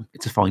fine film.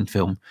 It's a fine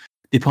film.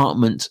 The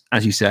Apartment,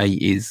 as you say,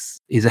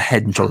 is a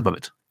head and shoulders above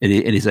it.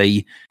 It is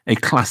a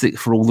classic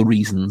for all the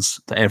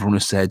reasons that everyone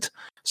has said.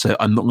 So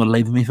I'm not going to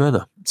labour me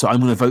further. So I'm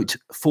going to vote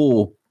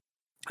for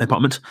The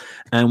Apartment,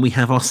 and we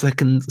have our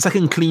second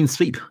clean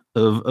sweep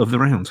of the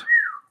round.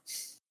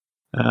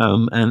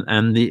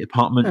 And The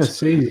Apartment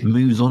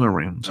moves on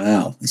around.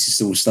 Wow, this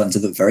is all starting to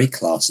look very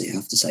classy, I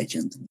have to say,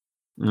 gentlemen.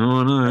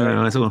 Oh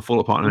no, it's all going to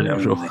fall apart now,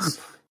 I'm sure. Nice.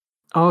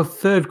 Our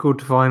third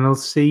quarterfinal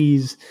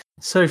sees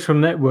Social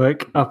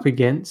Network up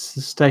against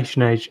The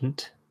Station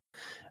Agent.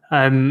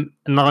 And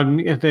I'm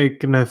going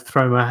to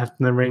throw my hat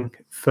in the ring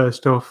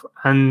first off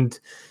and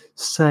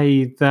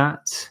say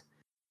that,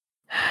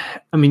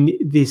 I mean,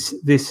 this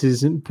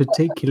isn't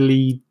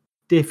particularly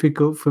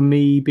difficult for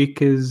me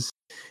because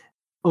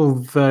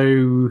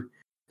although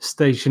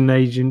Station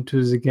Agent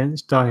was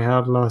against Die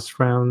Hard last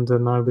round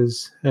and I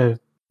was a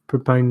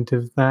proponent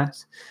of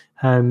that,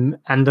 and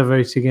I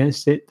voted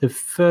against it the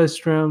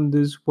first round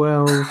as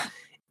well,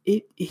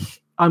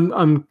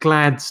 I'm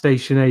glad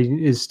Station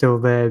Agent is still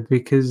there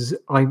because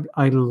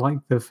I like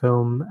the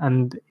film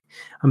and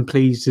I'm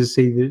pleased to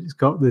see that it's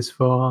got this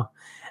far.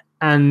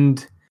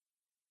 And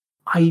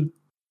I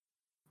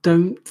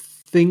don't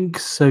think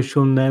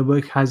Social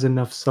Network has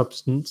enough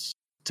substance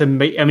to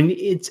make. I mean,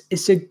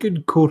 it's a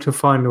good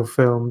quarterfinal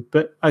film,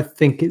 but I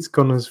think it's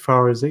gone as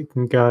far as it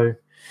can go.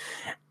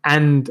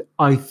 And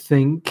I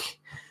think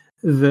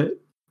that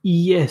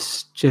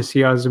yes,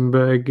 Jesse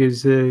Eisenberg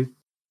is a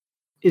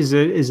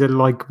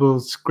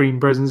likable screen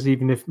presence,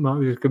 even if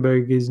Mark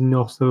Zuckerberg is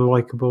not a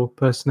likable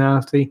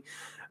personality.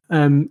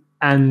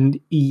 And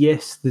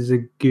yes, there's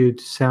a good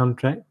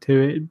soundtrack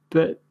to it,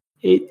 but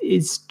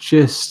it's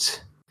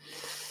just,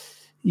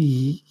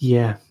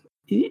 yeah,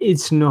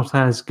 it's not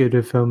as good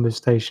a film as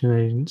Station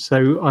Agent.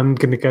 So I'm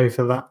going to go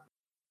for that.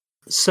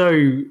 So,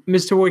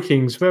 Mr.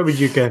 Wickings, where would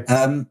you go?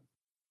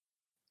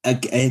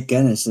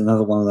 Again, it's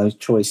another one of those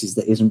choices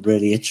that isn't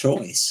really a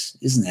choice,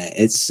 isn't it?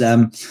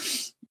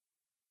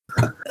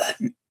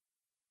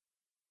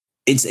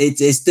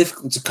 It's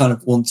difficult to kind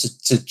of want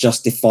to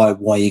justify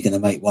why you're going to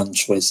make one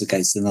choice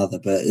against another,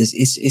 but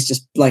it's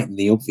just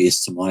blatantly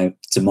obvious to my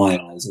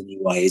eyes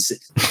anyway.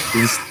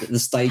 The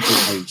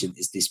Station Agent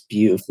is this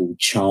beautiful,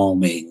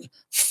 charming,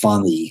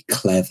 funny,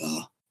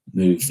 clever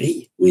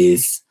movie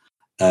with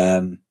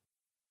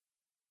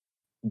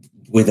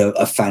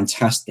a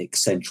fantastic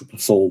central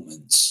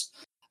performance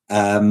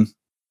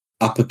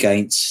up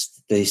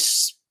against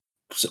this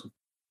sort of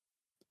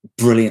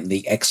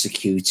brilliantly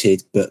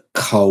executed but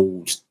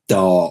cold,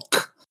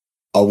 dark,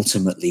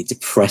 ultimately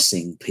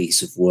depressing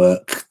piece of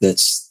work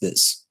that's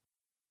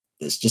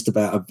just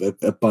about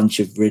a bunch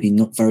of really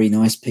not very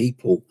nice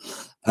people.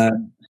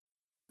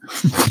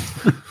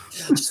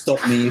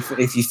 Stop me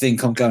if you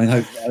think I'm going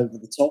over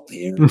the top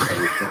here.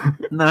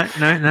 No.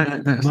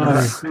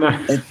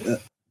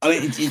 I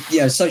mean,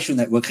 Social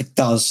Network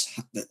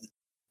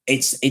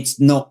it's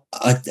not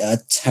a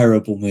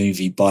terrible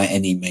movie by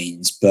any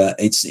means, but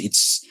it's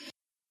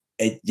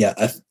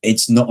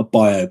not a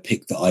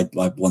biopic that I'd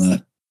want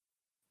to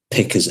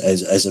pick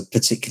as a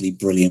particularly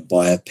brilliant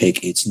biopic.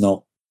 It's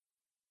not.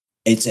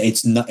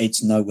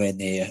 It's nowhere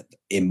near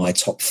in my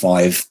top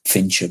 5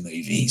 Fincher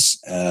movies.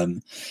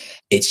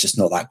 It's just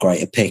not that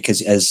great a pick,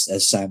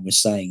 as Sam was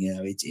saying. You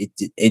know,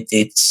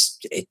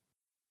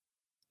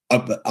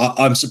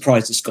 I'm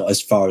surprised it's got as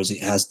far as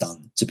it has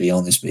done. To be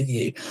honest with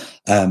you,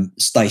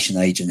 Station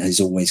Agent is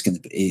always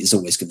going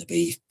to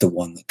be the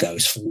one that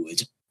goes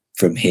forward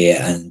from here,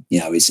 and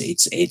you know,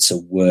 it's a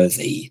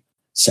worthy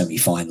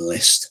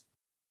semi-finalist.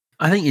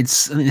 I think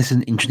it's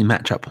an interesting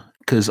matchup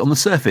because on the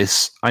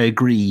surface, I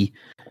agree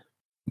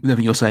with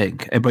everything you're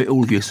saying,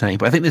 all of you are saying,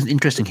 but I think there's an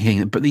interesting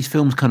thing. But these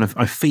films kind of,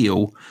 I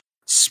feel,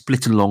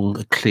 split along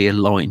a clear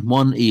line.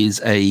 One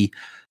is a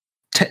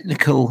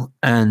technical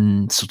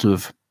and sort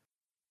of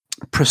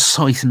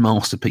precise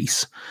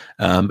masterpiece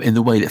in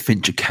the way that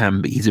Fincher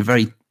can be. He's a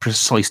very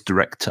precise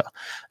director,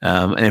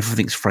 and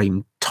everything's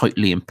framed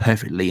tightly and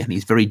perfectly, and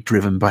he's very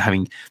driven by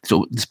having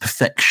sort of this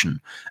perfection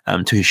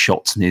to his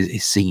shots and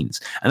his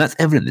scenes, and that's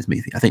evident in this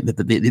movie. I think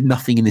that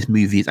nothing in this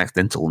movie is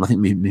accidental.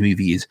 Nothing in the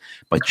movie is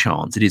by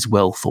chance. It is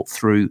well thought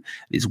through.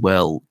 It is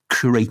well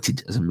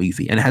curated as a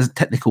movie, and it has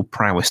technical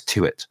prowess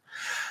to it.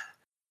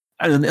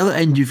 And on the other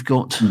end, you've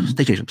got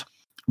Stage Agent,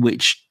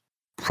 which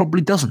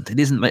probably doesn't. It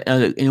isn't like,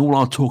 in all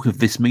our talk of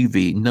this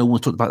movie, no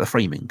one's talked about the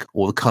framing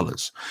or the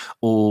colours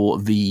or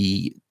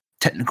the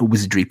technical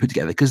wizardry put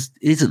together, because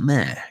it isn't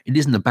there. It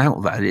isn't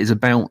about that. It is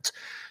about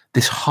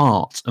this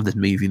heart of this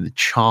movie and the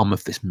charm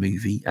of this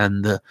movie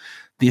and the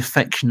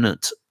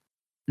affectionateness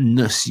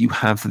you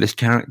have for this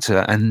character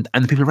and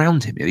the people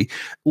around him. Really.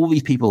 All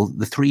these people,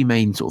 the 3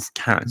 main sort of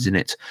characters in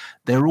it,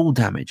 they're all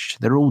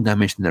damaged. They're all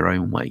damaged in their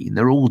own way, and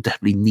they're all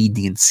definitely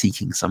needing and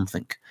seeking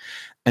something.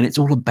 And it's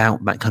all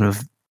about that kind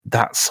of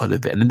that side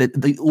of it. And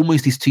they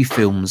almost these 2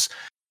 films,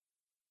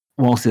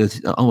 whilst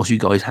you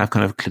guys have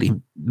kind of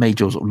clearly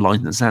major sort of lines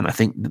in the sand, I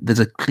think there's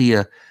a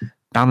clear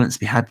balance to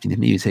be had between the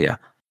movies here.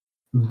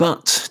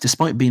 But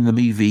despite being the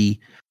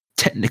movie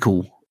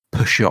technical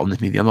pusher on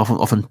this movie, I'm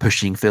often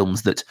pushing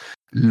films that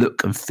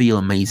look and feel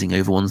amazing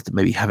over ones that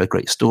maybe have a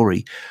great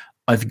story.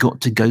 I've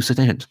got to go Stage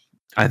Agent.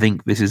 I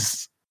think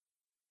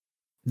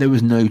there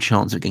was no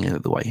chance of getting it out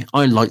of the way.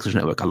 I like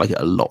Social Network. I like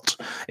it a lot.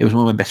 It was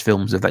one of my best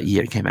films of that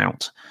year it came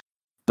out.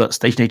 But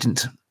Station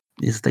Agent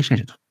is Station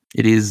Agent.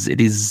 It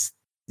is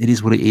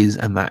what it is,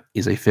 and that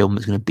is a film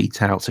that's going to beat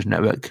out Social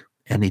Network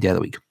any day of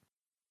the week.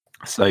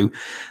 So,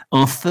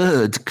 our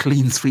third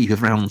clean sweep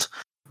of round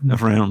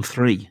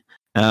 3.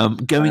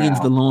 Going into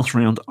the last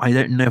round, I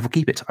don't know if we'll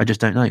keep it. I just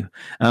don't know.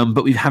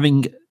 But we've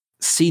having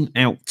seen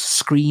out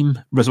Scream,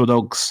 Reservoir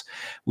Dogs,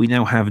 we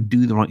now have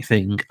Do the Right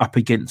Thing up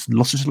against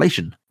Lost in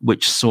Translation,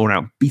 which saw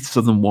out Beasts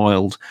of the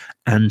Wild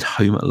and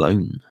Home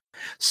Alone.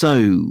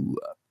 So,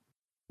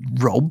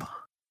 Rob,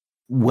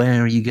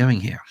 where are you going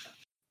here?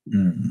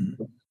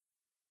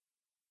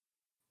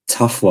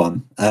 Tough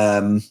one.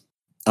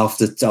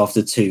 After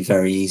 2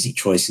 very easy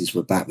choices,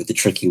 we're back with the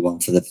tricky one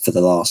for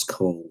the last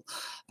call.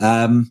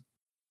 I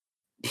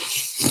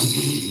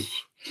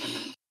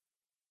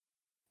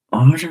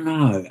don't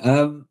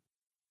know.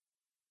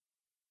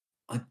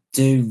 I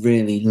do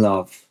really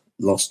love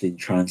Lost in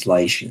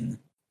Translation,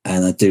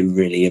 and I do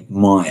really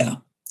admire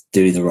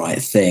Do the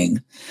Right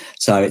Thing.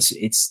 So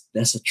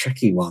that's a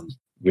tricky one,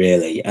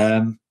 really.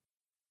 I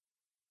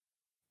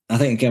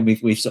think again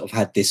we've sort of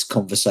had this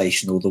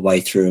conversation all the way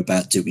through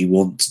about, do we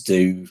want to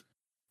do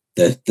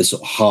the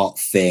sort of heart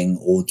thing,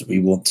 or do we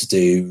want to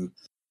do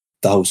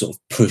the whole sort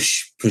of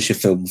push a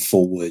film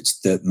forward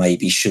that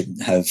maybe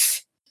shouldn't have,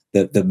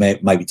 that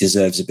maybe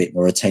deserves a bit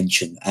more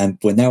attention. And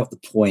we're now at the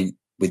point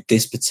with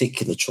this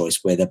particular choice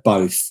where they're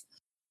both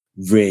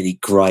really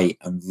great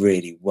and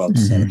really well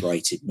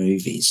celebrated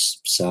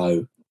movies.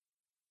 So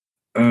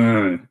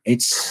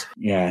this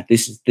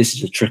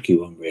is a tricky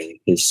one,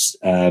 really, because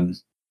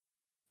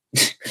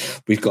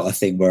we've got a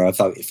thing where I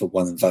voted for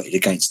one and voted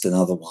against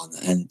another one,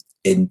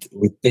 and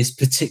with this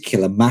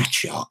particular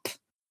matchup,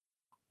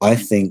 I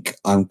think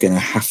I'm going to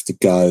have to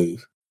go.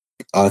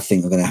 I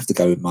think I'm going to have to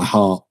go with my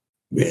heart.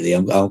 Really,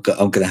 I'm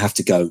going to have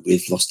to go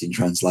with Lost in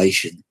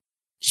Translation,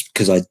 just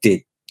because I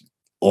did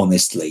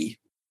honestly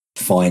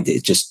find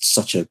it just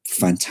such a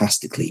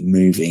fantastically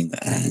moving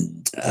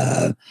and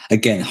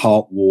again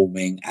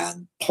heartwarming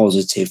and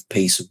positive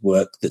piece of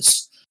work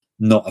that's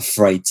not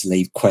afraid to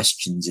leave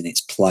questions in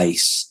its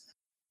place.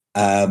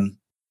 But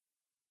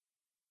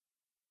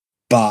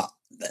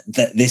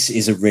this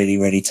is a really,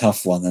 really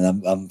tough one,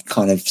 and I'm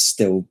kind of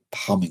still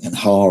humming and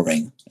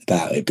hawing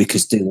about it,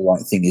 because Do the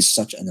Right Thing is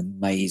such an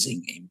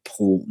amazing,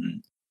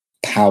 important,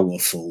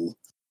 powerful,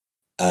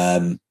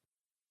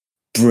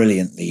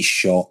 brilliantly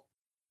shot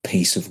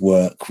piece of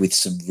work with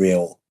some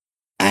real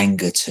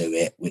anger to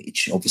it,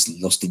 which obviously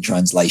Lost in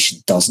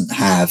Translation doesn't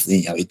have.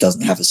 It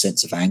doesn't have a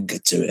sense of anger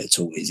to it at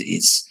all.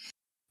 It's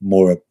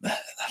more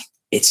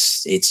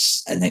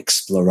it's an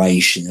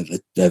exploration of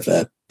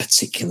a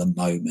particular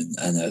moment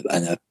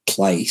and a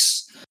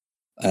place.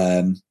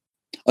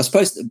 I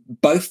suppose that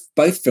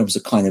both films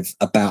are kind of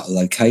about a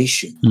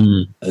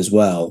location as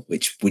well,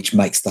 which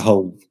makes the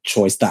whole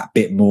choice that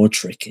bit more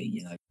tricky.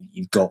 You know,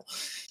 you've got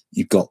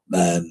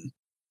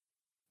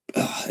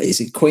is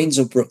it Queens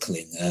or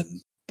Brooklyn?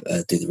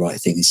 Do the Right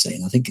Thing is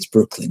saying. I think it's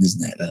Brooklyn,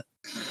 isn't it?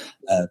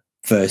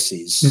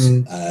 Versus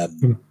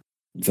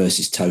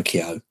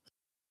Tokyo.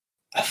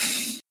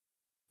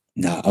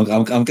 No,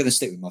 I'm going to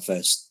stick with my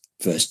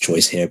first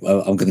choice here.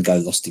 I'm going to go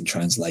Lost in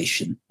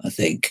Translation. I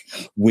think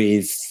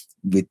with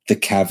the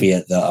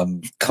caveat that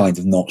I'm kind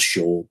of not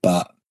sure,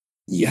 but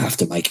you have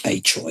to make a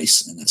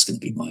choice, and that's going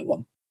to be my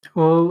one.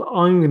 Well,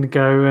 I'm going to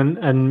go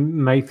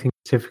and make things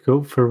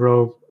difficult for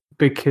Rob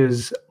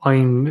because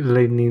I'm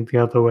leaning the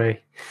other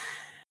way.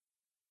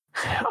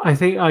 I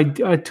think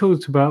I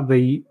talked about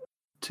the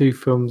two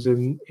films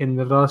in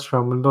the last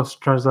round when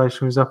Lost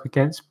Translation was up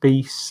against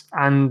Beasts,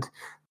 and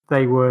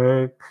they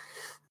were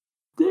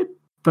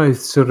both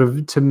sort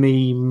of, to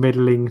me,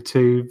 middling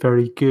to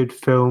very good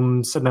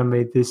films, and I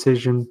made the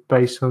decision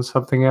based on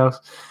something else.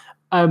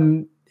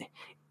 In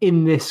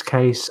this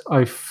case,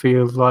 I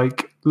feel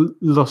like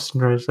Lost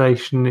in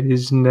Translation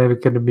is never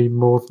going to be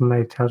more than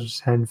 8 out of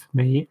 10 for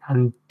me,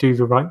 and Do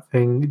the Right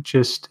Thing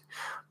just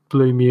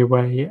blew me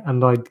away,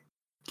 and I'd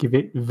give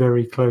it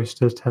very close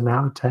to 10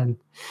 out of 10.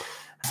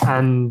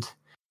 And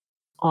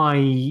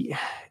I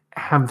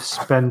have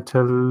spent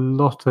a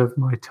lot of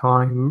my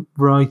time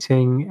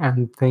writing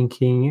and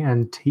thinking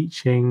and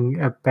teaching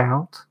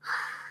about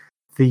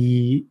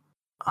the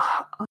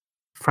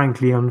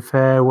frankly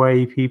unfair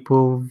way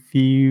people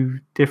view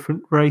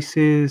different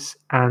races,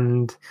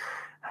 and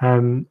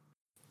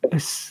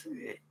it's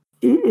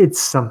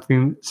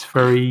something that's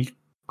very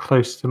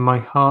close to my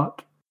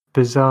heart,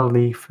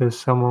 bizarrely, for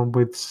someone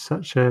with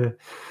such a,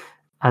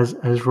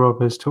 as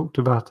Rob has talked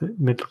about it,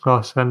 middle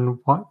class and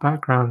white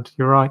background.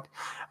 You're right.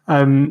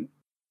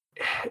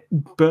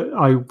 But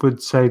I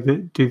would say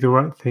that Do the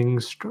Right Thing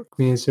struck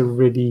me as a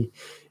really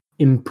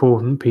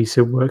important piece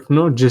of work,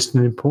 not just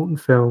an important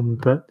film,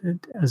 but,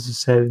 as I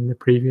said in the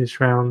previous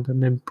round,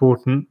 an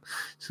important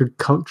sort of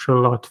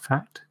cultural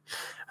artifact.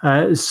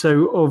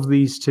 So of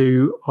these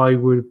two, I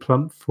would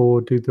plump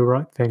for Do the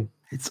Right Thing.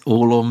 It's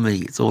all on me.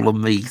 It's all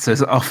on me. So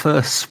it's our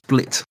first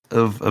split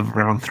of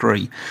round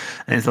 3.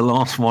 And it's the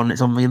last one.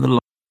 It's on me in the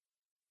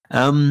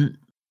last.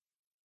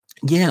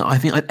 Yeah, I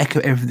think I'd echo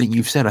everything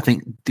you've said. I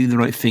think Do the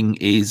Right Thing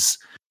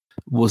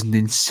was an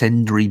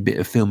incendiary bit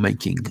of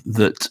filmmaking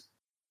that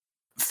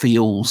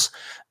feels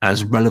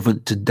as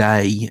relevant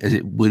today as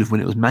it would have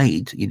when it was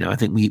made. You know, I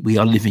think we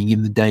are living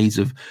in the days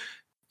of,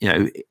 you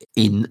know,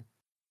 in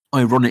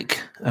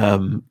ironic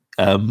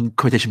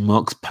quotation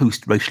marks,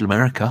 post-racial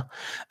America.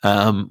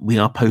 We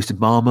are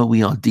post-Obama.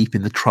 We are deep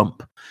in the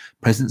Trump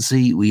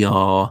presidency. We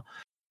are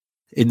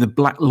in the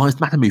Black Lives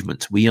Matter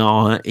movement. We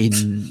are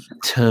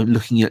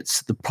looking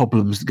at the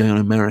problems going on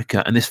in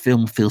America, and this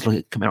film feels like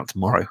it could come out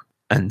tomorrow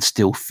and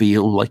still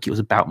feel like it was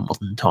about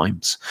modern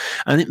times.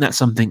 And I think that's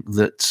something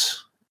that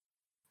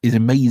is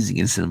amazing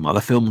in cinema.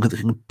 The film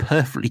can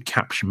perfectly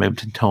capture a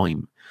moment in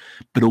time,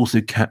 but also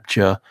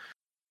capture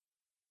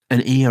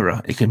an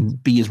era. It can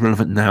be as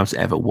relevant now as it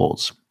ever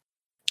was.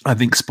 I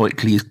think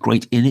Spike Lee is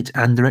great in it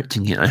and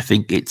directing it. I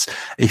think it's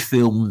a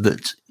film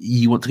that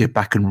you want to go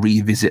back and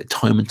revisit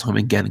time and time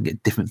again and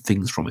get different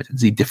things from it and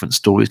see different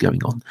stories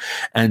going on.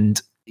 And,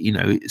 you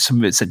know, some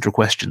of its central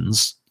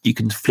questions, you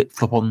can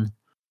flip-flop on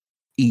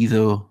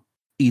either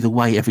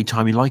way every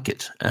time you like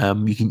it.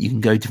 You can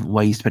go different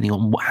ways depending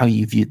on how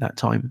you view it that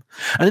time.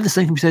 I think the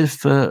same can be said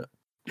for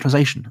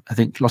Translation. I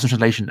think Lost in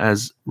Translation,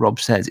 as Rob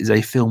says, is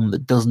a film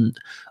that doesn't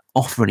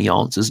offer any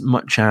answers,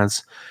 much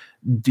as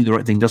Do the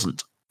Right Thing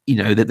doesn't. You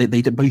know,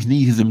 they both,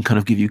 neither of them kind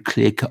of give you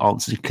clear-cut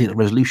answers, clear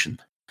resolution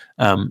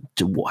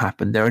to what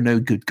happened. There are no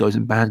good guys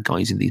and bad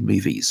guys in these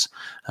movies.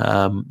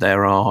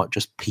 There are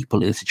just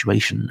people in a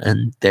situation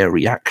and their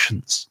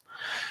reactions.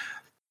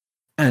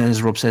 And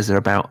as Rob says, they're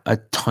about a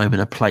time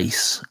and a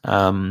place.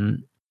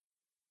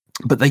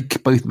 But they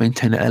both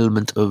maintain an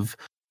element of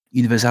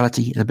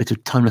universality and a bit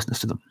of timelessness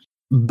to them.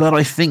 But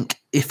I think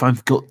if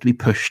I've got to be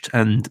pushed,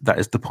 and that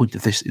is the point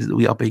of this, is that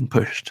we are being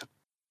pushed,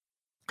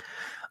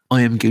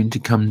 I am going to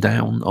come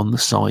down on the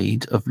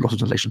side of Lost in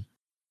Translation.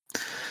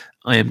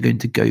 I am going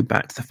to go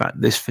back to the fact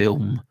that this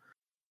film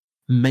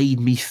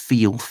made me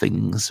feel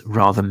things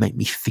rather than make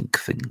me think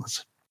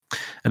things.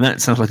 And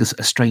that sounds like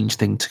a strange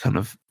thing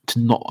I'm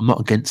not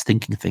against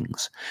thinking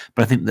things,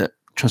 but I think that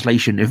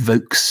Translation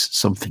evokes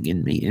something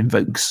in me. It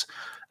invokes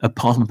a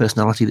part of my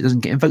personality that doesn't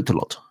get invoked a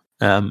lot.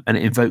 And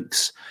it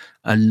invokes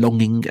a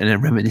longing and a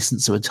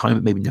reminiscence of a time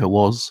it maybe never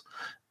was.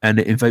 And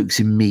it evokes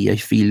in me a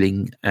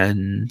feeling,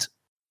 and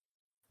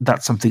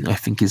that's something I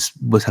think is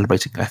worth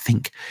celebrating. I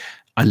think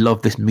I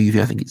love this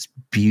movie. I think it's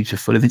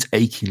beautiful. I think it's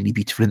achingly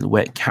beautiful in the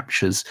way it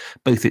captures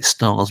both its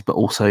stars, but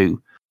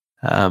also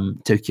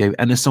Tokyo.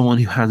 And as someone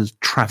who has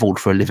travelled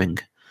for a living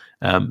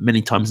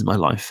many times in my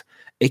life,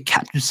 it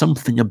captures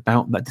something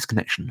about that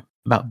disconnection,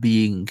 about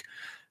being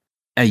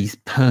a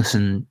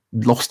person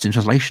lost in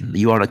translation.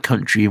 You are in a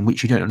country in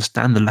which you don't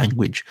understand the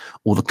language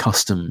or the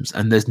customs,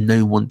 and there's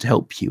no one to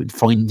help you, and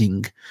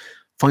finding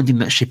finding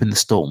that ship in the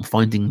storm,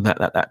 finding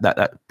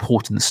that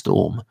port in the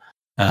storm,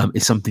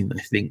 is something that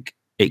I think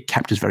it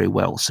captures very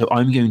well. So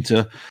I'm going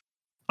to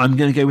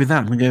go with that.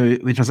 I'm going to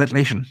go with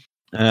translation.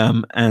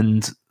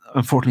 And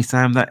unfortunately,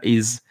 Sam, that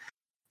is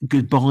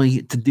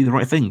goodbye to Do the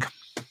Right Thing.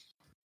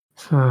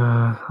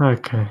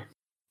 Okay.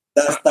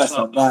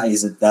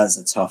 That's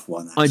a tough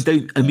one.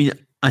 Actually.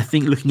 I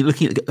think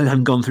looking at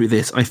having gone through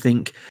this, I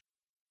think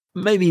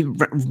maybe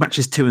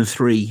matches 2 and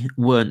 3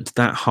 weren't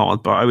that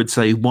hard, but I would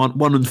say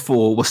 1 and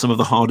 4 were some of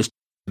the hardest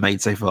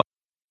made so far.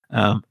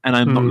 And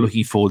I'm not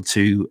looking forward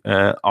to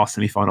our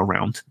semi-final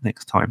round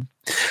next time.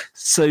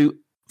 So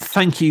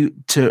thank you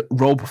to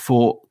Rob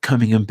for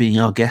coming and being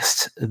our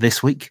guest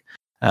this week.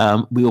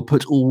 We will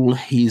put all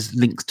his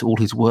links to all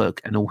his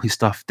work and all his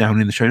stuff down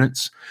in the show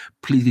notes.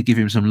 Please give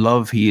him some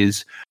love. He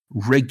is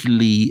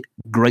regularly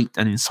great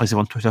and incisive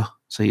on Twitter.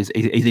 So he's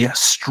a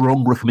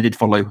strong recommended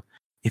follow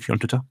if you're on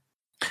Twitter.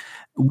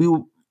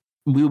 We'll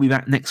be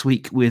back next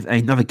week with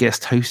another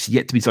guest host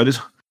yet to be decided.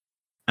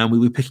 And we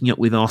will be picking up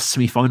with our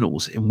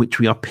semi-finals, in which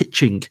we are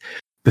pitching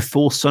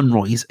Before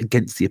Sunrise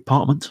against The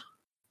Apartment,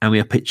 and we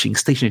are pitching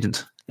Station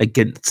Agent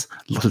against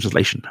Lost in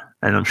Translation.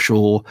 And I'm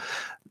sure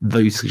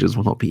those decisions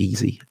will not be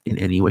easy in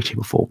any way, shape,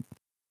 or form.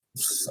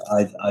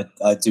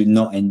 I do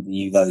not envy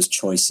you those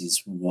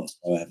choices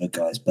whatsoever,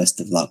 guys. Best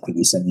of luck with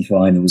your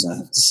semi-finals, I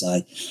have to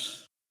say.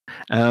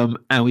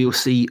 And we will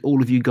see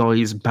all of you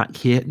guys back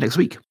here next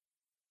week.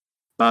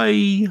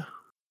 Bye.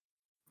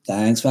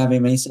 Thanks for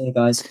having me. See you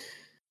guys.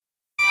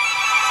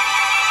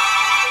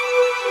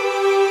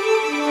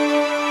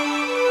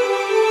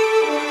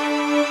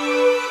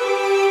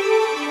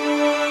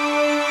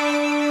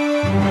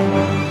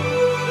 Thank you.